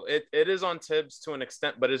not. It is on Tibbs to an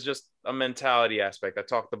extent, but it's just a mentality aspect. I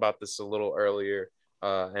talked about this a little earlier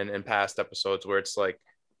in past episodes where it's like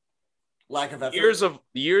lack of effort.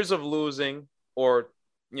 years of losing, or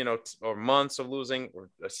or months of losing, or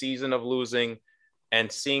a season of losing,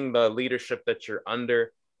 and seeing the leadership that you're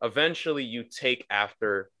under. Eventually, you take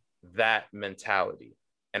after that mentality.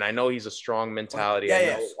 And I know he's a strong mentality. Yeah, I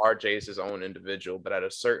know yes. RJ is his own individual, but at a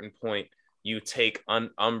certain point, you take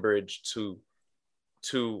umbrage to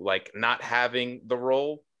like not having the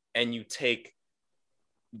role, and you take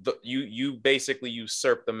you basically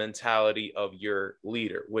usurp the mentality of your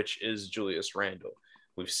leader, which is Julius Randle.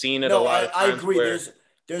 We've seen it a lot of times. I agree. Where,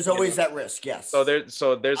 there's always that risk. Yes. So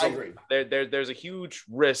there's a huge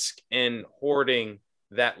risk in hoarding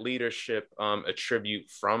that leadership attribute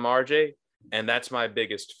from RJ. And that's my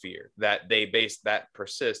biggest fear, that that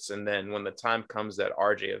persists. And then when the time comes that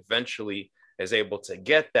RJ eventually is able to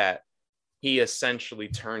get that, he essentially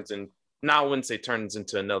I wouldn't say turns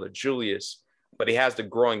into another Julius, but he has the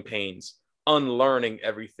growing pains, unlearning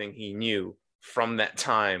everything he knew from that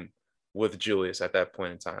time with Julius at that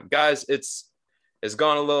point in time. Guys, it's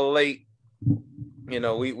gone a little late. We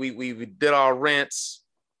did our rants.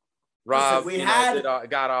 Rob,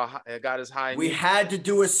 got his high. We had to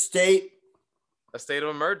do a state of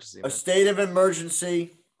emergency. A state of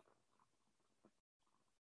emergency.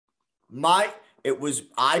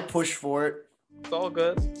 I pushed for it. It's all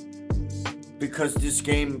good. Because this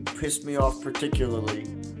game pissed me off particularly.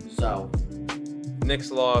 So.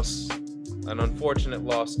 Knicks loss, an unfortunate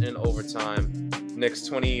loss in overtime. Knicks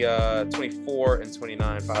 24 and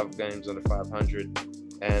 29, 5 games under 500.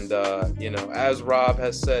 And, as Rob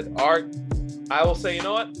has said, I will say, you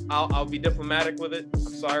know what? I'll be diplomatic with it. I'm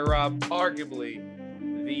sorry, Rob. Arguably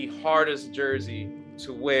the hardest jersey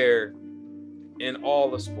to wear in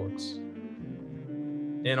all the sports.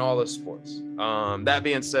 That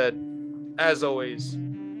being said, as always,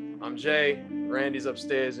 I'm Jay. Randy's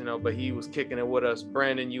upstairs, but he was kicking it with us.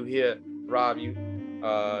 Brandon, you here? Rob, you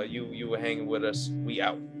were hanging with us. We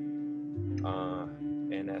out.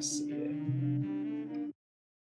 And that's it.